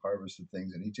and we harvested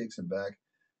things, and he takes them back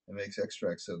and makes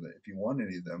extracts of them. If you want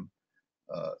any of them,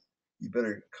 uh, you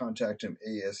better contact him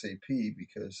ASAP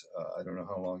because I don't know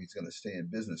how long he's going to stay in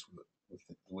business with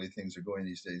the way things are going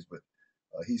these days. But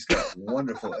he's got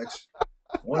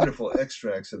wonderful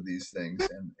extracts of these things,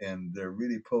 and they're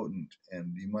really potent.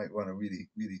 And you might want to really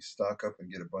stock up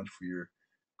and get a bunch for your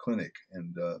clinic.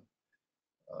 And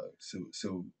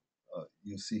so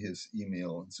you'll see his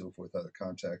email and so forth how to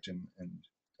contact him, and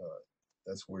uh,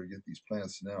 that's where you get these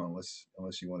plants now,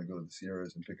 unless you want to go to the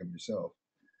Sierras and pick them yourself.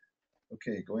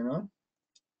 Okay, going on.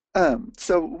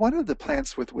 so one of the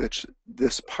plants with which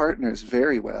this partners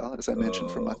very well, as I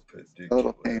mentioned, for Oh,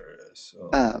 musculoskeletal pain, pedicularis. Oh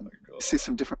my you see God.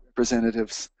 some different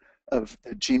representatives of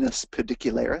the genus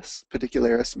Pedicularis.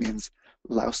 Pedicularis means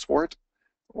lousewort,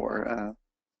 or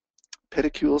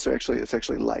pedicules are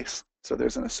actually lice. So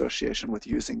there's an association with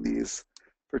using these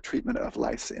for treatment of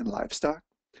lice in livestock.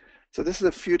 So this is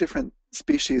a few different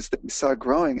species that we saw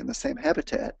growing in the same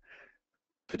habitat,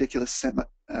 Pedicularis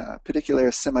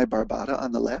semibarbata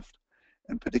on the left,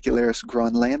 and Pedicularis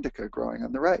groenlandica growing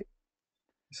on the right.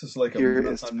 This is like Here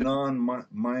is a non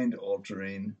mind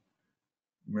altering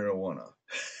marijuana.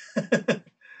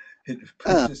 It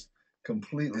uh, just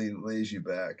completely lays you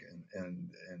back and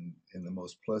in the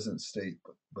most pleasant state,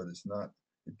 but it's not.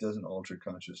 It doesn't alter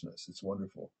consciousness. It's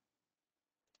wonderful.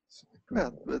 It's well,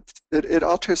 incredible. it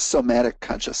alters somatic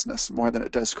consciousness more than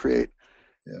it does create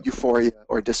Yeah. euphoria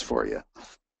or dysphoria.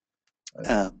 I,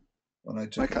 Um, when I my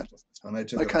took it consciousness, when I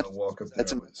took my it on a consciousness walk up there,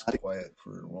 resides it in was my quiet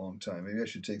for a long time. Maybe I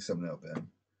should take some now, Ben.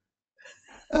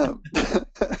 body.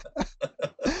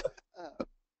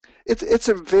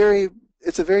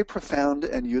 It's a very profound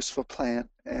and useful plant,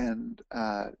 and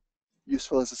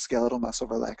useful as a skeletal muscle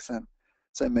relaxant.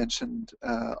 As I mentioned,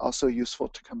 also useful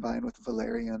to combine with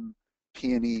valerian,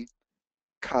 peony,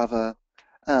 kava,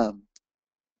 um,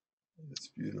 It's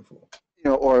beautiful.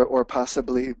 or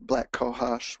possibly black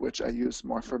cohosh, which I use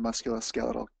more for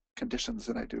musculoskeletal conditions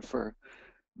than I do for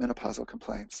menopausal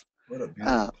complaints. What a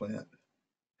beautiful Um, plant.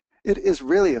 it is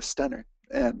really a stunner,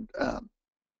 and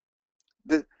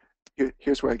the,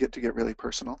 here's where I get to get really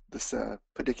personal. This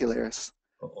pedicularis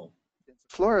Uh-oh.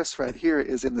 florist right here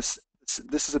is in this.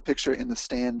 This is a picture in the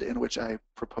stand in which I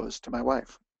proposed to my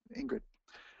wife, Ingrid.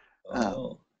 Um,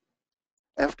 Oh.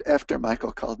 after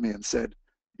Michael called me and said,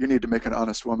 "You need to make an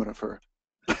honest woman of her."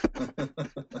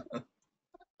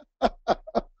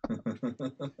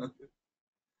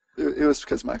 It was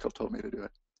because Michael told me to do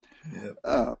it. Yep.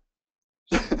 Uh,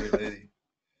 She's a great lady.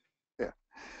 yeah.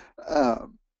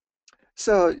 Um,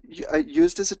 so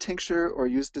used as a tincture or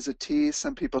used as a tea.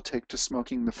 Some people take to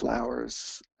smoking the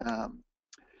flowers.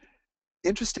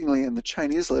 Interestingly, in the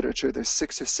Chinese literature, there's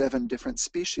 6 or 7 different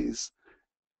species,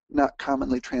 not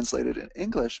commonly translated in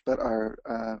English, but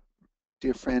our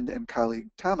dear friend and colleague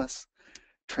Thomas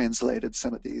translated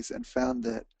some of these and found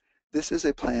that this is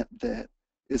a plant that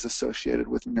is associated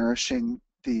with nourishing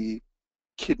the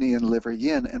kidney and liver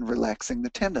yin and relaxing the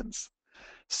tendons.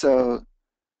 So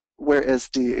whereas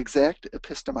the exact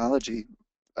epistemology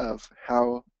of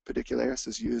how pedicularis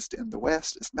is used in the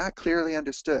West is not clearly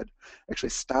understood, actually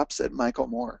stops at Michael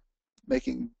Moore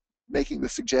making making the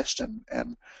suggestion,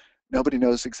 and nobody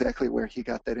knows exactly where he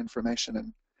got that information.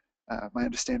 And my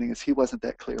understanding is he wasn't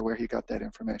that clear where he got that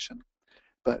information,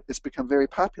 but it's become very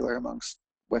popular amongst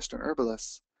Western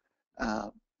herbalists,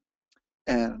 um,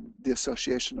 and the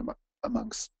association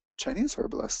amongst Chinese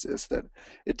herbalists is that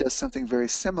it does something very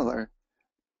similar,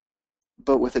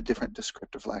 but with a different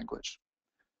descriptive language.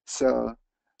 So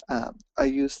I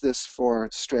use this for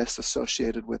stress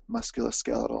associated with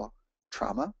musculoskeletal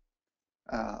trauma.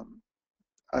 Um,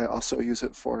 I also use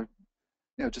it for,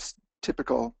 just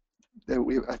typical.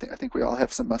 I think we all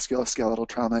have some musculoskeletal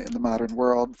trauma in the modern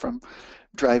world from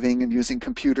driving and using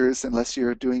computers. Unless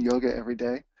you're doing yoga every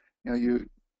day, you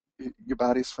your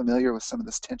body's familiar with some of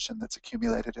this tension that's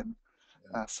accumulated in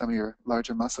Yeah. some of your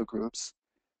larger muscle groups.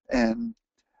 And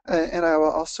and I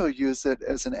will also use it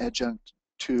as an adjunct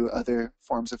to other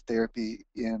forms of therapy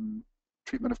in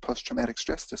treatment of post-traumatic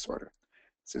stress disorder.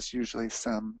 So there's usually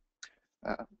some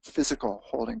physical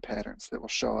holding patterns that will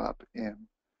show up in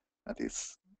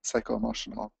these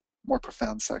psycho-emotional, more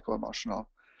profound psycho-emotional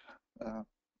uh,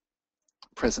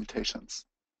 presentations.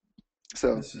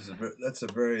 So That's a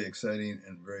very exciting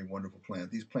and very wonderful plant.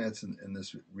 These plants in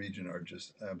this region are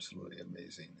just absolutely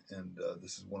amazing, and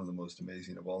this is one of the most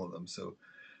amazing of all of them. So,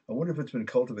 I wonder if it's been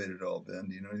cultivated at all, Ben.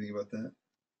 Do you know anything about that?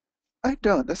 I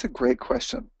don't. That's a great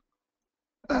question.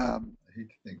 I hate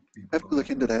to think I people have to don't look have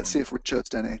to into that, inform see me. if Richard's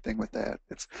done anything with that.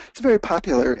 It's very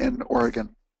popular in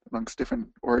Oregon amongst different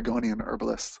Oregonian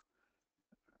herbalists.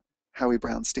 Howie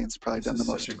Brownstein's probably This done the is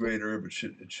such most a with it. great herb.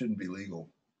 It shouldn't be legal.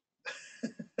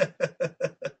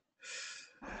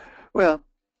 Well,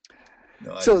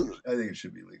 No, so I think it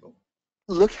should be legal.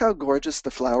 look how gorgeous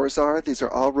the flowers are. These are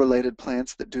all related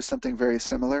plants that do something very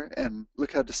similar, and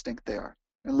look how distinct they are.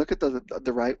 And look at the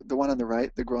one on the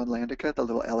right, the Groenlandica, the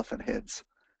little elephant heads.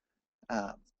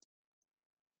 Um,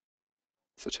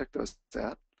 so check those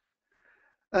out.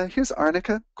 Here's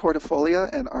Arnica cordifolia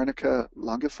and Arnica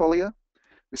longifolia.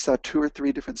 We saw 2 or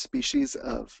 3 different species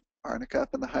of Arnica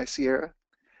up in the High Sierra,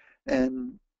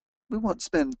 and we won't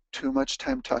spend too much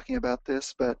time talking about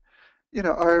this, but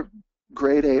our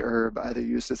grade A herb, either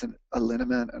used as a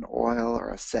liniment, an oil,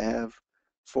 or a salve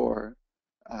for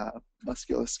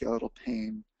musculoskeletal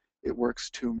pain. It works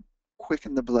to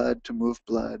quicken the blood, to move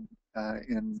blood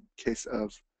in case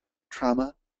of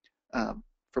trauma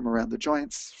from around the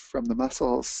joints, from the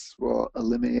muscles, will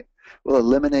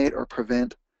eliminate or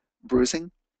prevent bruising.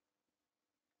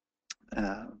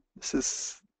 Uh, this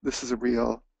is a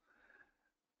real,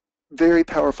 very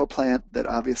powerful plant that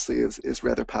obviously is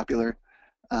rather popular.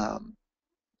 Um,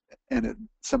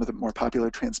 some of the more popular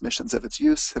transmissions of its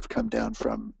use have come down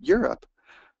from Europe.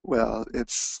 Well,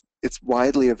 it's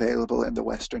widely available in the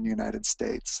Western United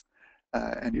States,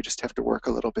 and you just have to work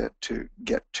a little bit to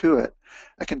get to it.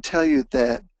 I can tell you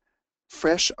that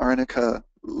fresh arnica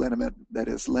liniment, that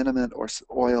is liniment or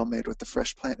oil made with the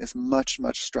fresh plant, is much,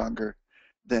 much stronger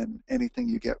than anything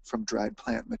you get from dried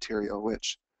plant material,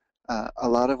 which a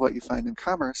lot of what you find in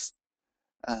commerce,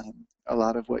 a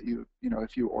lot of what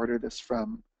if you order this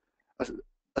from a,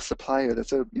 a supplier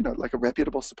that's like a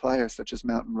reputable supplier such as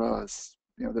Mountain Rose,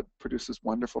 that produces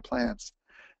wonderful plants,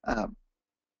 um,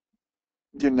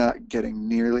 you're not getting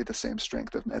nearly the same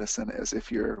strength of medicine as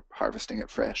if you're harvesting it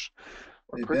fresh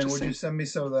or Hey, Ben, would you purchasing. send me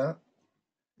some of that?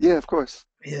 Yeah, of course.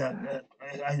 Yeah,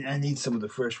 I need some of the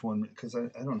fresh one because I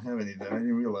don't have any of that. I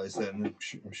didn't realize that, and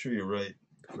I'm sure you're right.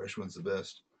 The fresh one's the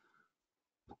best.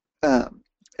 Um,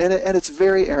 and it's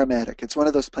very aromatic. It's one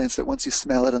of those plants that once you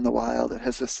smell it in the wild, it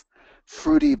has this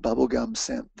fruity bubblegum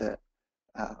scent that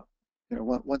uh,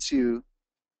 once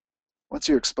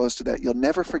you're exposed to that, you'll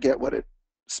never forget what it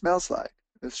smells like.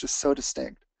 It's just so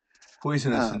distinct.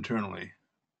 Poisonous Um, internally.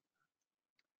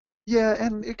 yeah,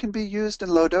 and it can be used in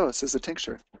low dose as a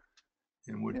tincture.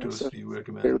 And what So dose do you similarly,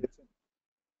 recommend?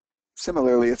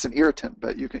 similarly, it's an irritant,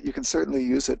 but you can certainly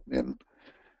use it in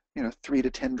 3 to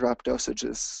 10 drop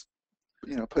dosages.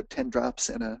 Put 10 drops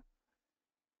in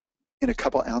a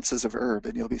couple ounces of herb,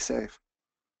 and you'll be safe.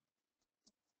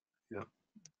 Yeah.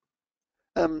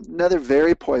 Another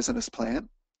very poisonous plant,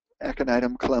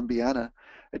 Aconitum columbiana.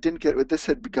 I didn't get this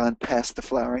had gone past the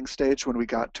flowering stage when we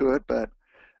got to it, but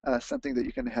something that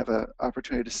you can have an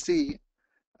opportunity to see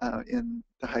in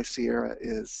the High Sierra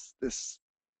is this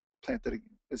plant that,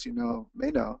 as you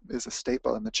may know, is a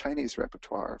staple in the Chinese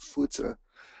repertoire, fuzi.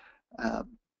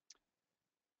 Um,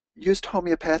 Used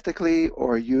homeopathically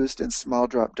or used in small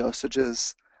drop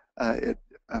dosages, it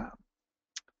uh,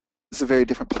 is a very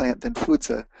different plant than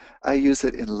fuzi. I use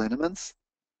it in liniments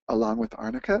along with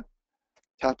arnica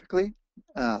topically.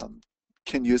 Um,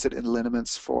 can use it in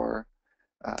liniments for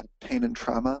pain and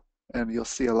trauma, and you'll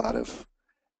see a lot of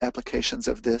applications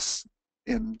of this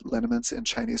in liniments in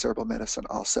Chinese herbal medicine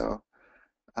also.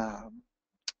 Um,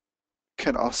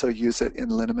 can also use it in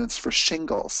liniments for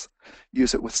shingles.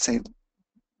 Use it with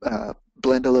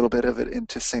blend a little bit of it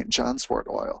into St. John's wort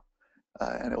oil,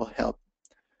 and it will help.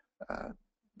 Uh,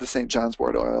 the St. John's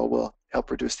wort oil will help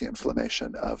reduce the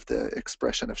inflammation of the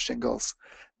expression of shingles.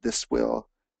 This will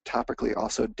topically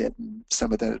also deaden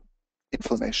some of the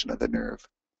inflammation of the nerve.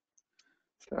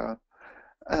 So,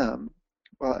 um,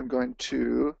 well, I'm going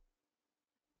to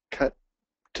cut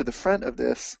to the front of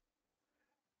this.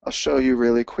 I'll show you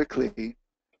really quickly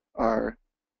our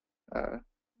uh,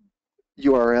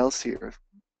 URLs here.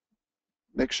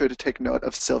 make sure to take note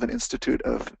of Sylvan Institute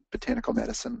of Botanical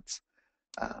Medicines.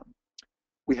 Um,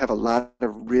 we have a lot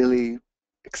of really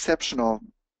exceptional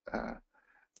uh,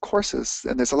 courses,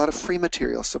 and there's a lot of free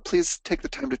material. So please take the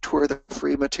time to tour the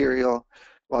free material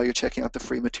while you're checking out the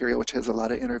free material, which has a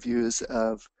lot of interviews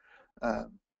of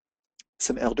um,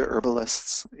 some elder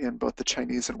herbalists in both the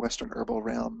Chinese and Western herbal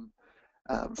realm,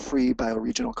 free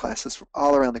bioregional classes from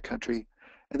all around the country.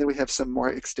 And then we have some more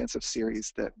extensive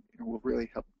series that will really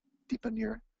help deepen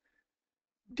your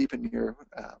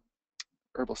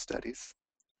herbal studies.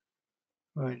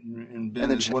 Right, and And Ben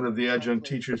then is check. one of the adjunct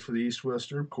teachers for the East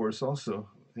West Herb course also.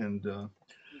 And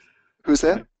Who's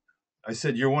that? I, I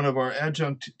said you're one of our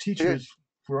adjunct Yeah, teachers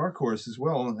for our course as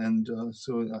well. And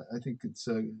so I think it's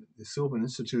the Sylvan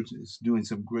Institute is doing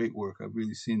some great work. I've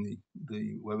really seen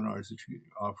the webinars that you're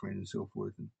offering and so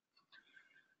forth,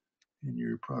 and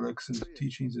your products and so yeah,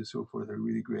 teachings and so forth are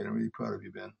really great. I'm really proud of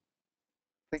you, Ben.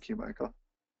 thank you, Michael.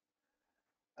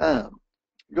 Um,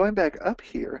 Going back up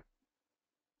here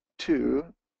to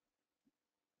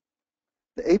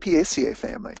the Apiaceae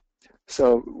family.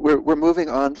 So we're moving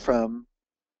on from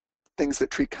things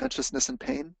that treat consciousness and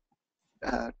pain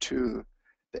to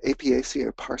the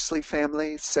Apiaceae parsley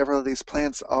family. Several of these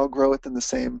plants all grow within the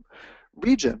same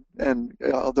region. And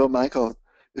although Michael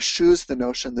eschews the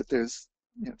notion that there's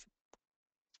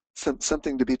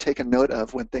something to be taken note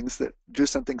of when things that do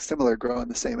something similar grow in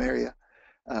the same area,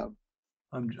 um,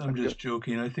 I'm I'm going just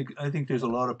joking. I think there's a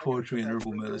lot of poetry in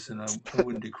herbal medicine. I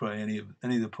wouldn't decry any of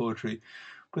the poetry,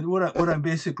 but what I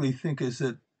basically think is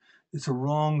that it's a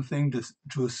wrong thing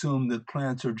to assume that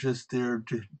plants are just there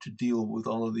to deal with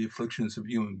all of the afflictions of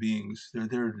human beings. They're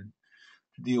there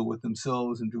to deal with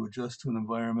themselves and to adjust to an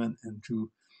environment and to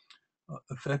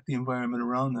affect the environment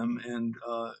around them. And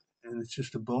it's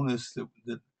just a bonus that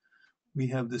we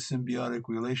have this symbiotic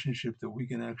relationship that we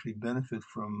can actually benefit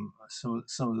from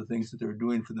some of the things that they're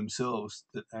doing for themselves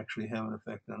that actually have an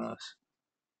effect on us.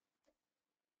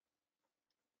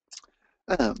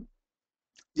 um,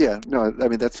 yeah, no, I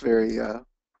mean that's very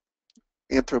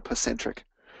anthropocentric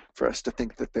for us to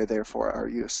think that they're there for our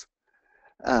use.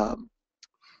 Um,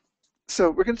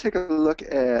 so we're going to take a look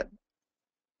at,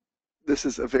 this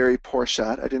is a very poor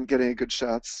shot. I didn't get any good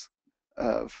shots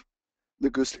of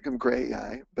Ligusticum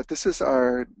grayi, but this is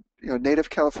our native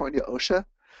California OSHA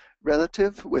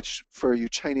relative, which for you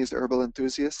Chinese herbal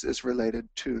enthusiasts is related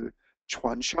to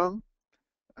Chuanxiang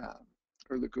um,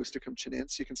 or Ligusticum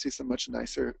chinense. You can see some much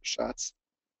nicer shots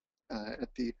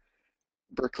at the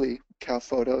Berkeley Cal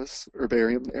Photos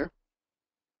herbarium there.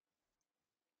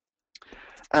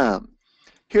 Um,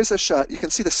 Here's a shot. You can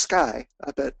see the sky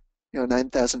up at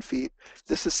 9,000 feet.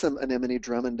 This is some anemone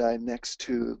drummondi next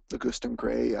to Ligustum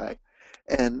grayi.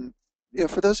 And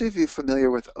for those of you familiar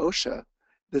with OSHA,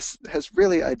 this has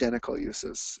really identical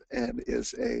uses and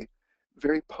is a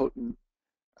very potent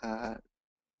uh,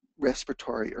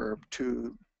 respiratory herb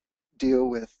to deal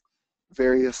with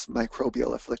various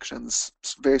microbial afflictions,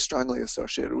 very strongly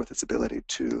associated with its ability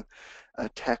to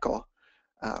tackle,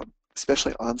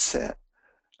 especially onset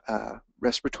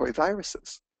respiratory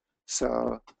viruses.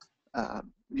 So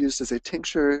used as a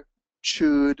tincture,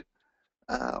 chewed,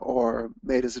 or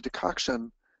made as a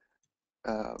decoction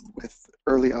with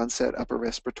early onset upper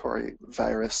respiratory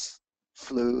virus,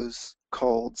 flus,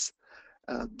 colds.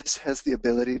 This has the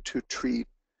ability to treat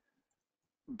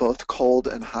both cold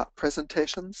and hot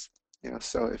presentations.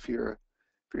 So if you're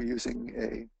using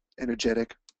a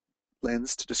energetic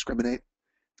lens to discriminate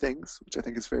things, which I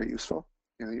think is very useful,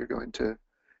 you're going to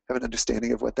have an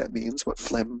understanding of what that means, what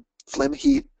phlegm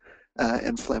heat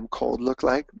and phlegm cold look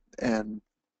like, and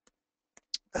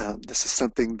this is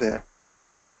something that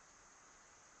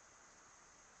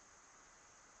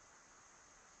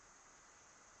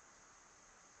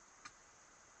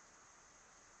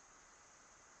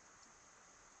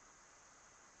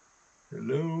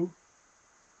Hello.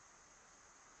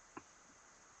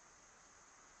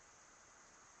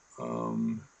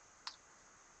 Um,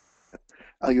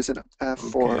 I'll use it okay,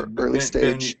 for early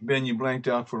stage. Ben, you blanked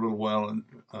out for a little while, and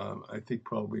I think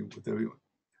probably with everyone,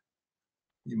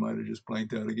 you might have just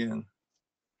blanked out again.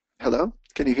 Hello,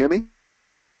 can you hear me?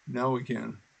 Now we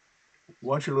can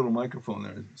watch your little microphone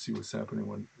there and see what's happening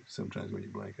when sometimes when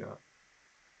you blank out.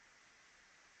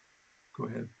 Go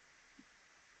ahead.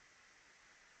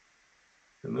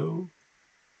 Hello,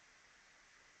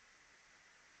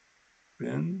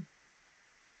 Ben.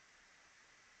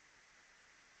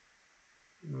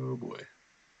 Oh boy.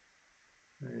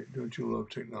 Hey, don't you love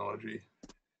technology?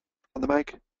 On the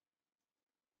mic?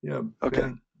 Yeah, Okay, it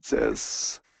Ben.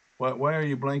 says, Why are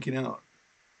you blanking out?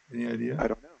 Any idea? I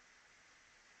don't know.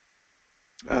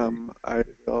 Are you, I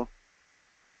will.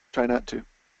 Try not to.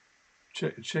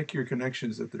 Check your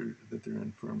connections that they're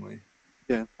in firmly.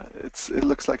 Yeah, it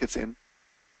looks like it's in.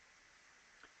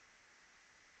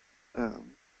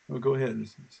 Um, Oh, go ahead.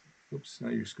 Oops, now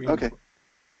your screen is. okay,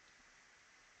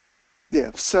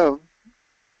 yeah. So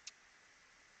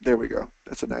there we go.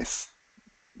 That's a nice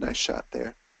shot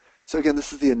there. So again,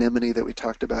 this is the anemone that we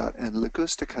talked about, and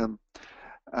Liguisticum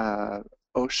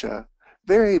osha,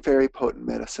 very potent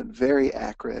medicine, very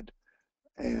acrid,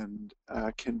 and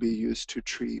can be used to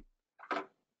treat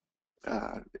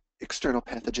uh, external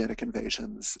pathogenic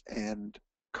invasions and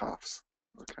coughs.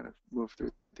 We'll kind of move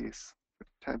through these for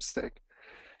time's sake.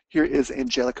 Here is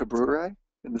Angelica breweri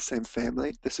in the same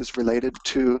family. This is related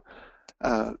to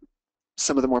uh,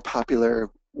 some of the more popular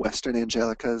Western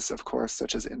angelicas, of course,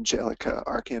 such as Angelica,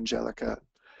 Archangelica,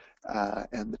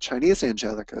 and the Chinese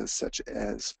angelicas, such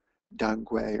as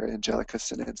Dangui or Angelica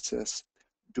sinensis,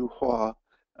 Duhua,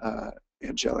 uh,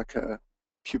 Angelica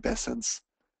pubescens,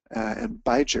 and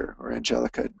Baijiu or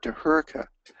Angelica dehurica,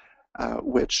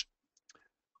 which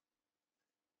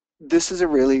this is a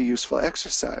really useful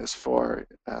exercise for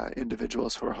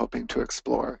individuals who are hoping to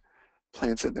explore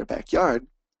plants in their backyard.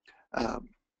 Um,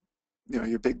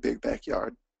 your big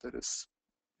backyard that is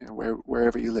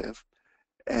wherever you live,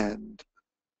 and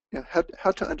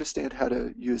how to understand how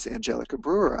to use Angelica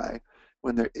breweri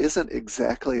when there isn't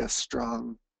exactly a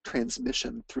strong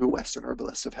transmission through Western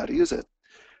herbalists of how to use it.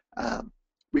 Um,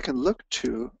 we can look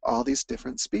to all these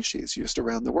different species used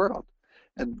around the world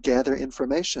and gather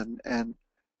information and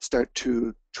start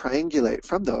to triangulate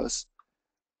from those,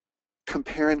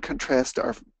 compare and contrast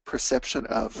our perception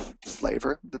of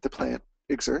flavor that the plant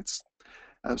exerts.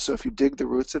 So if you dig the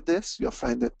roots of this, you'll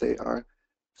find that they are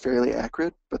fairly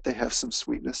acrid, but they have some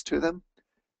sweetness to them,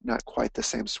 not quite the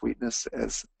same sweetness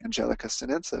as Angelica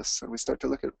sinensis. And we start to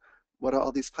look at what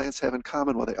all these plants have in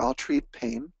common. Well, they all treat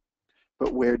pain,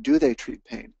 but where do they treat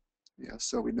pain?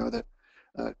 So we know that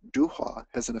Duhua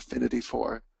has an affinity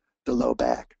for the low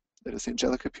back. That is,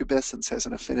 Angelica pubescens has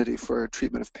an affinity for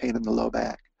treatment of pain in the low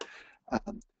back.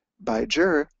 Um,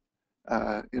 Baijiu,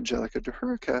 Angelica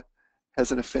dehurica,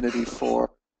 has an affinity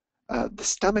for the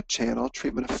stomach channel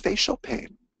treatment of facial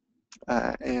pain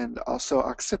and also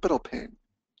occipital pain.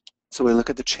 So we look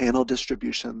at the channel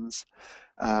distributions.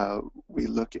 We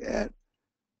look at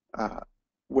uh,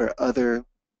 where other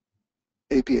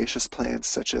apiaceous plants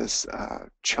such as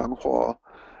Changhua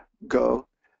go,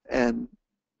 and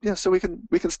so we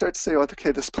can start to say, oh,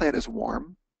 okay, this plant is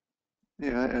warm,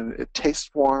 and it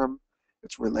tastes warm.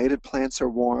 Its related plants are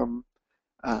warm.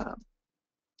 Um,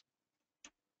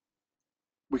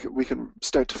 we can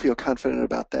start to feel confident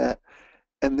about that,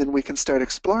 and then we can start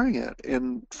exploring it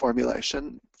in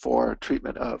formulation for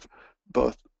treatment of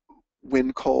both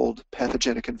wind cold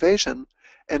pathogenic invasion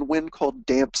and wind cold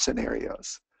damp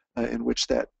scenarios in which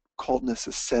that coldness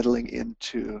is settling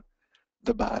into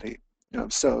the body.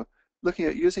 So looking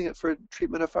at using it for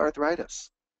treatment of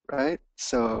arthritis, right?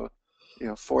 So,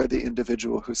 for the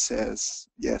individual who says,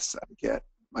 yes, I get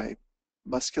my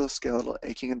musculoskeletal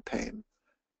aching and pain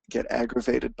get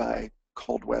aggravated by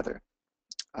cold weather,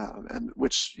 and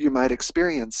which you might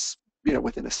experience,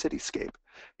 within a cityscape,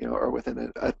 or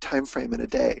within a time frame in a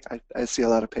day. I see a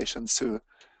lot of patients who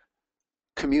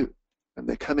commute and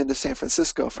they come into San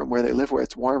Francisco from where they live where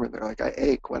it's warm and they're like, I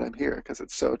ache when I'm here because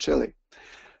it's so chilly.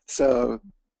 So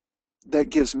that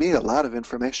gives me a lot of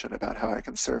information about how I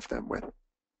can serve them with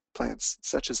plants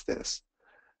such as this.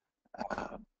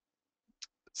 Um,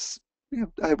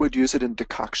 I would use it in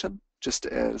decoction just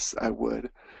as I would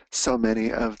so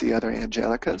many of the other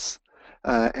angelicas,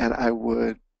 and I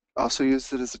would also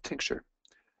use it as a tincture.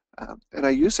 And I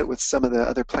use it with some of the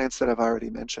other plants that I've already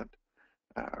mentioned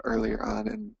earlier on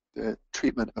in the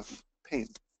treatment of pain.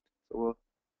 So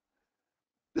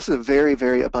this is a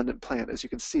very abundant plant. As you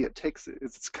can see,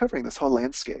 it's covering this whole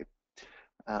landscape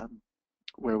um,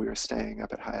 where we were staying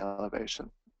up at high elevation.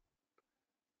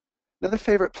 Another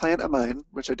favorite plant of mine,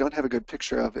 which I don't have a good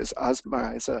picture of, is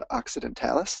Osmariza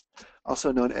occidentalis,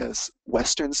 also known as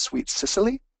Western Sweet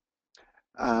Sicily.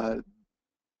 Uh,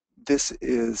 this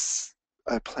is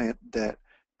a plant that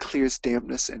clears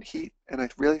dampness and heat, and I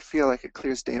really feel like it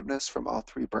clears dampness from all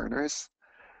three burners,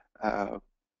 uh,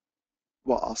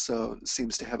 while also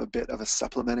seems to have a bit of a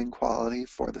supplementing quality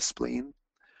for the spleen.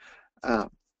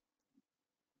 Um,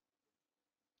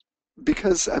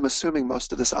 because I'm assuming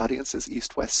most of this audience is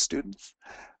East-West students,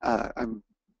 I'm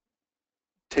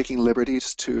taking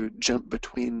liberties to jump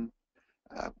between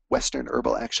Western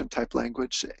herbal action type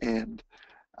language and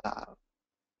uh,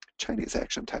 Chinese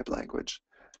action type language,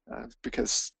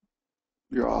 because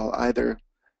you're all either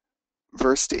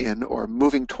versed in or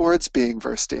moving towards being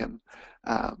versed in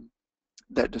um,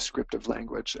 that descriptive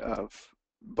language of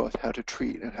both how to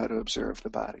treat and how to observe the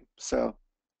body. So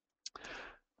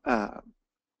uh,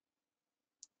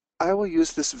 I will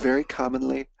use this very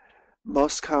commonly,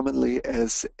 most commonly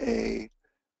as a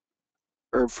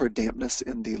herb for dampness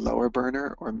in the lower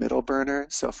burner or middle burner.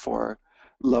 So for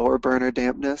lower burner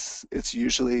dampness, it's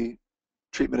usually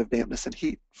treatment of dampness and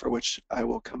heat, for which I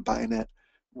will combine it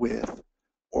with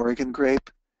Oregon grape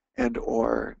and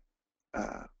or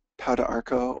uh, pau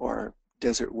d'arco or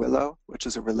desert willow, which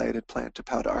is a related plant to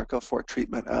pau d'arco for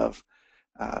treatment of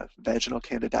vaginal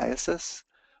candidiasis.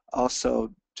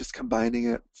 Also, just combining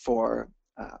it for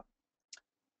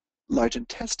large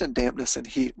intestine dampness and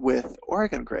heat with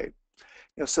Oregon grape.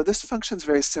 So this functions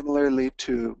very similarly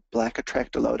to black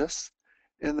atractylotus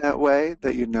in that way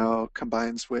that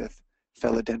combines with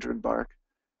philodendron bark.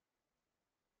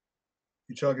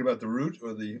 You talking about the root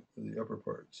or the upper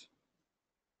parts?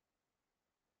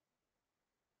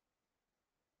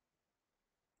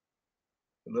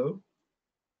 Hello,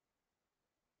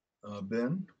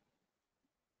 Ben.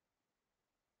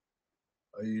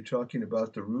 Are you talking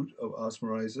about the root of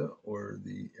Osmoriza or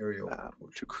the aerial To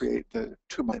portions? create the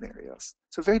two areas.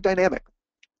 So very dynamic.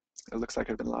 It looks like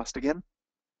I've been lost again.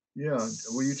 Yeah.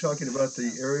 Were you talking about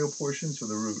the aerial portions or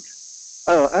the root?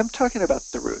 Oh, I'm talking about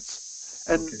the roots.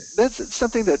 And Okay. that's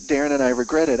something that Darren and I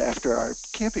regretted after our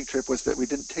camping trip was that we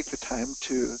didn't take the time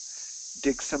to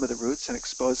dig some of the roots and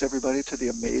expose everybody to the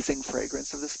amazing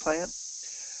fragrance of this plant.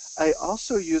 I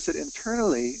also use it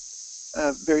internally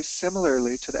very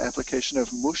similarly to the application of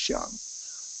muxiang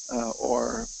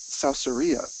or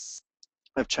sauceria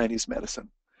of Chinese medicine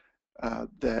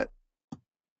that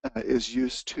is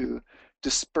used to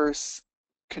disperse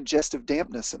congestive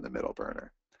dampness in the middle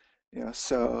burner.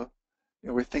 So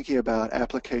we're thinking about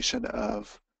application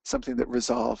of something that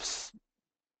resolves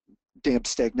damp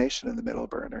stagnation in the middle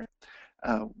burner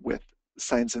with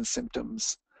signs and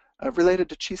symptoms related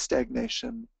to qi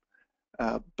stagnation,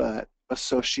 but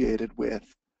associated with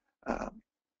um,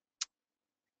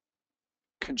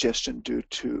 congestion due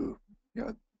to you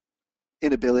know,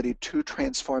 inability to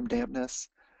transform dampness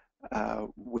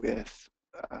with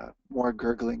more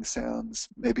gurgling sounds,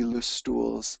 maybe loose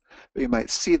stools. But you might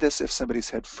see this if somebody's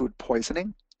had food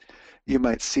poisoning. You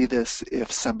might see this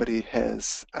if somebody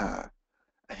has a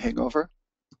hangover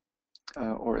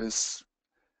or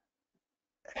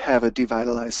have a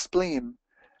devitalized spleen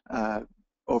uh,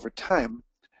 over time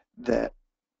that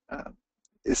uh,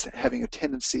 is having a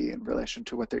tendency in relation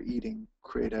to what they're eating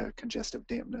create a congestive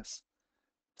dampness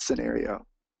scenario.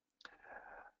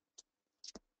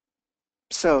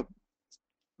 So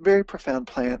very profound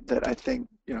plant that I think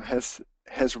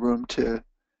has room to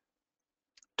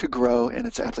grow in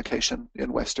its application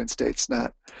in Western states,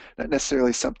 not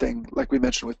necessarily something like we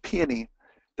mentioned with peony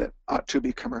that ought to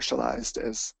be commercialized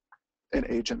as an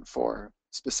agent for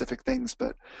specific things.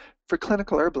 But for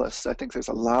clinical herbalists, I think there's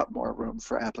a lot more room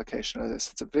for application of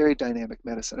this. It's a very dynamic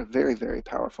medicine, a very, very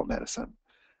powerful medicine.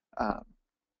 Um,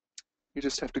 you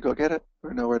just have to go get it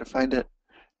or know where to find it.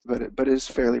 But it is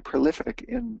fairly prolific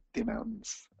in the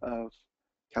mountains of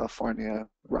California,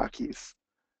 Rockies,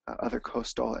 other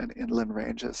coastal and inland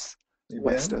ranges Hey,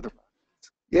 west of Ben. the.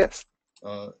 Yes.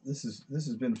 This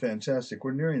has been fantastic.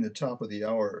 We're nearing the top of the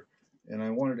hour, and I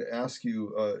wanted to ask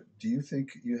you: do you think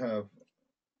you have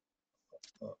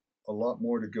uh, a lot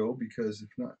more to go? Because if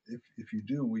not, if you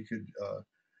do, we could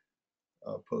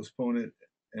postpone it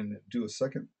and do a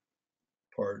second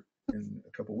part in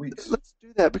a couple weeks. Let's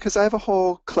do that because I have a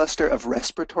whole cluster of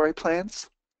respiratory plants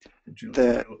Would you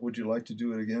that would you like to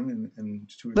do it again in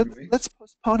 2 or 3 let's weeks?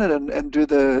 postpone it and do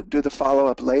the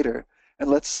follow-up later. And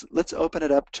let's open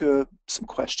it up to some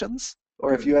questions.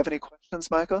 Or if Good. you have any questions,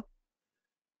 Michael.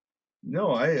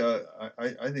 No, I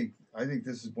think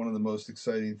this is one of the most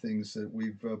exciting things that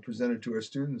we've presented to our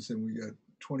students, and we got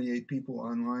 28 people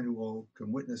online who all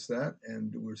can witness that,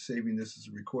 and we're saving this as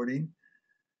a recording.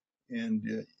 And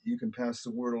you can pass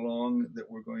the word along that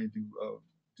we're going to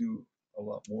do a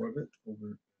lot more of it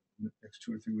over the next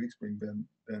 2 or 3 weeks. Bring Ben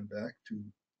back to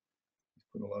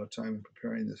put a lot of time in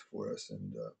preparing this for us,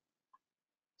 and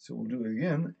so we'll do it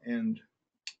again. And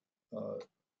uh,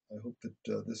 I hope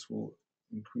that this will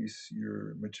increase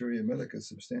your materia medica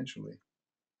substantially.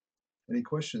 Any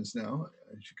questions now?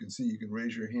 As you can see, you can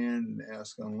raise your hand and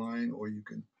ask online, or you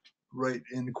can write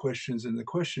in questions in the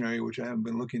questionnaire, which I haven't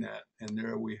been looking at. And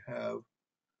there we have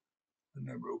a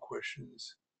number of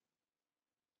questions.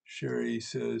 Sherry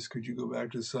says, could you go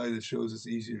back to the slide that shows it's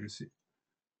easier to see?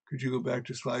 Could you go back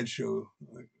to slideshow?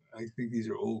 I think these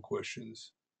are old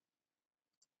questions.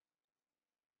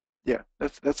 Yeah,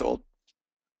 that's old.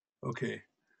 Okay.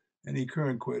 Any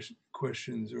current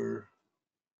questions or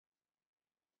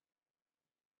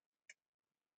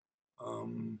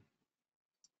Um,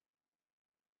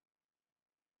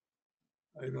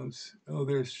 I don't. Oh,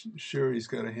 there's Sherry's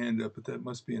got a hand up, but that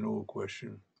must be an old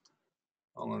question.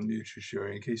 I'll unmute you,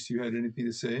 Sherry, in case you had anything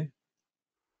to say.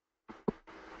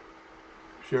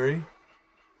 Sherry?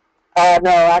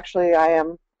 No, actually,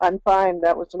 I'm fine.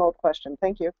 That was an old question.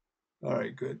 Thank you. All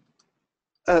right, good.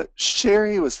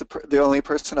 Sherry was the only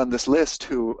person on this list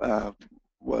who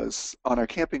was on our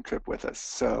camping trip with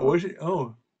us. Oh, So was she?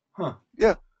 Oh, huh.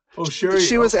 yeah, Oh, she, Sherry.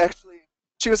 she was Oh, actually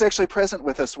she was actually present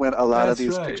with us when a lot of that's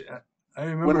these right. pictures I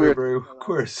when remember we her were very, taking a of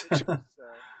lot of these course. pictures.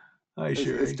 Hi, Is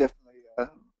Sherry. definitely a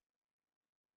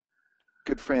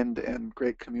good friend and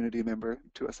great community member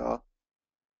to us all.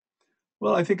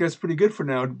 Well, I think that's pretty good for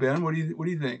now, Ben. What do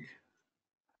you think?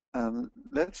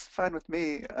 That's fine with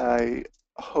me. I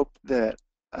hope that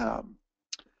um,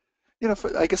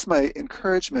 I guess my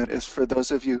encouragement is for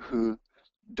those of you who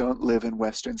don't live in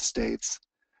Western states,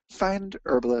 find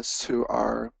herbalists who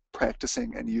are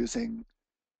practicing and using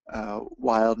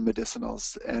wild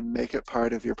medicinals and make it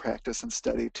part of your practice and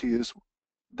study to use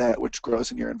that which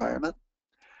grows in your environment.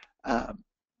 Um,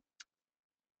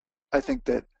 I think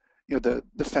that the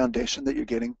foundation that you're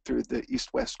getting through the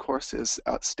East-West course is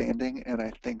outstanding, and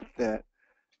I think that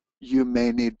you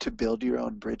may need to build your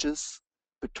own bridges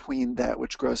between that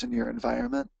which grows in your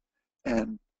environment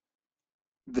and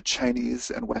the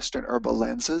Chinese and Western herbal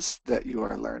lenses that you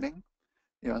are learning.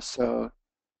 So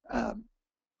um,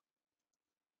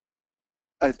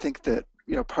 I think that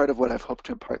part of what I've hoped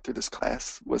to impart through this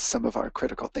class was some of our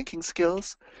critical thinking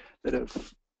skills that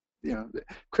have you know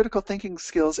critical thinking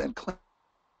skills and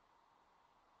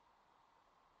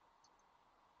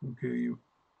Okay,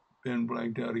 Ben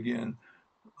blanked out again.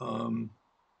 Um,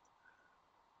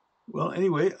 well,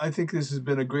 anyway, I think this has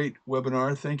been a great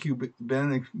webinar. Thank you,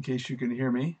 Ben, in case you can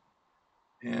hear me.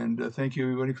 And thank you,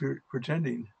 everybody, for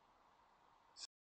attending.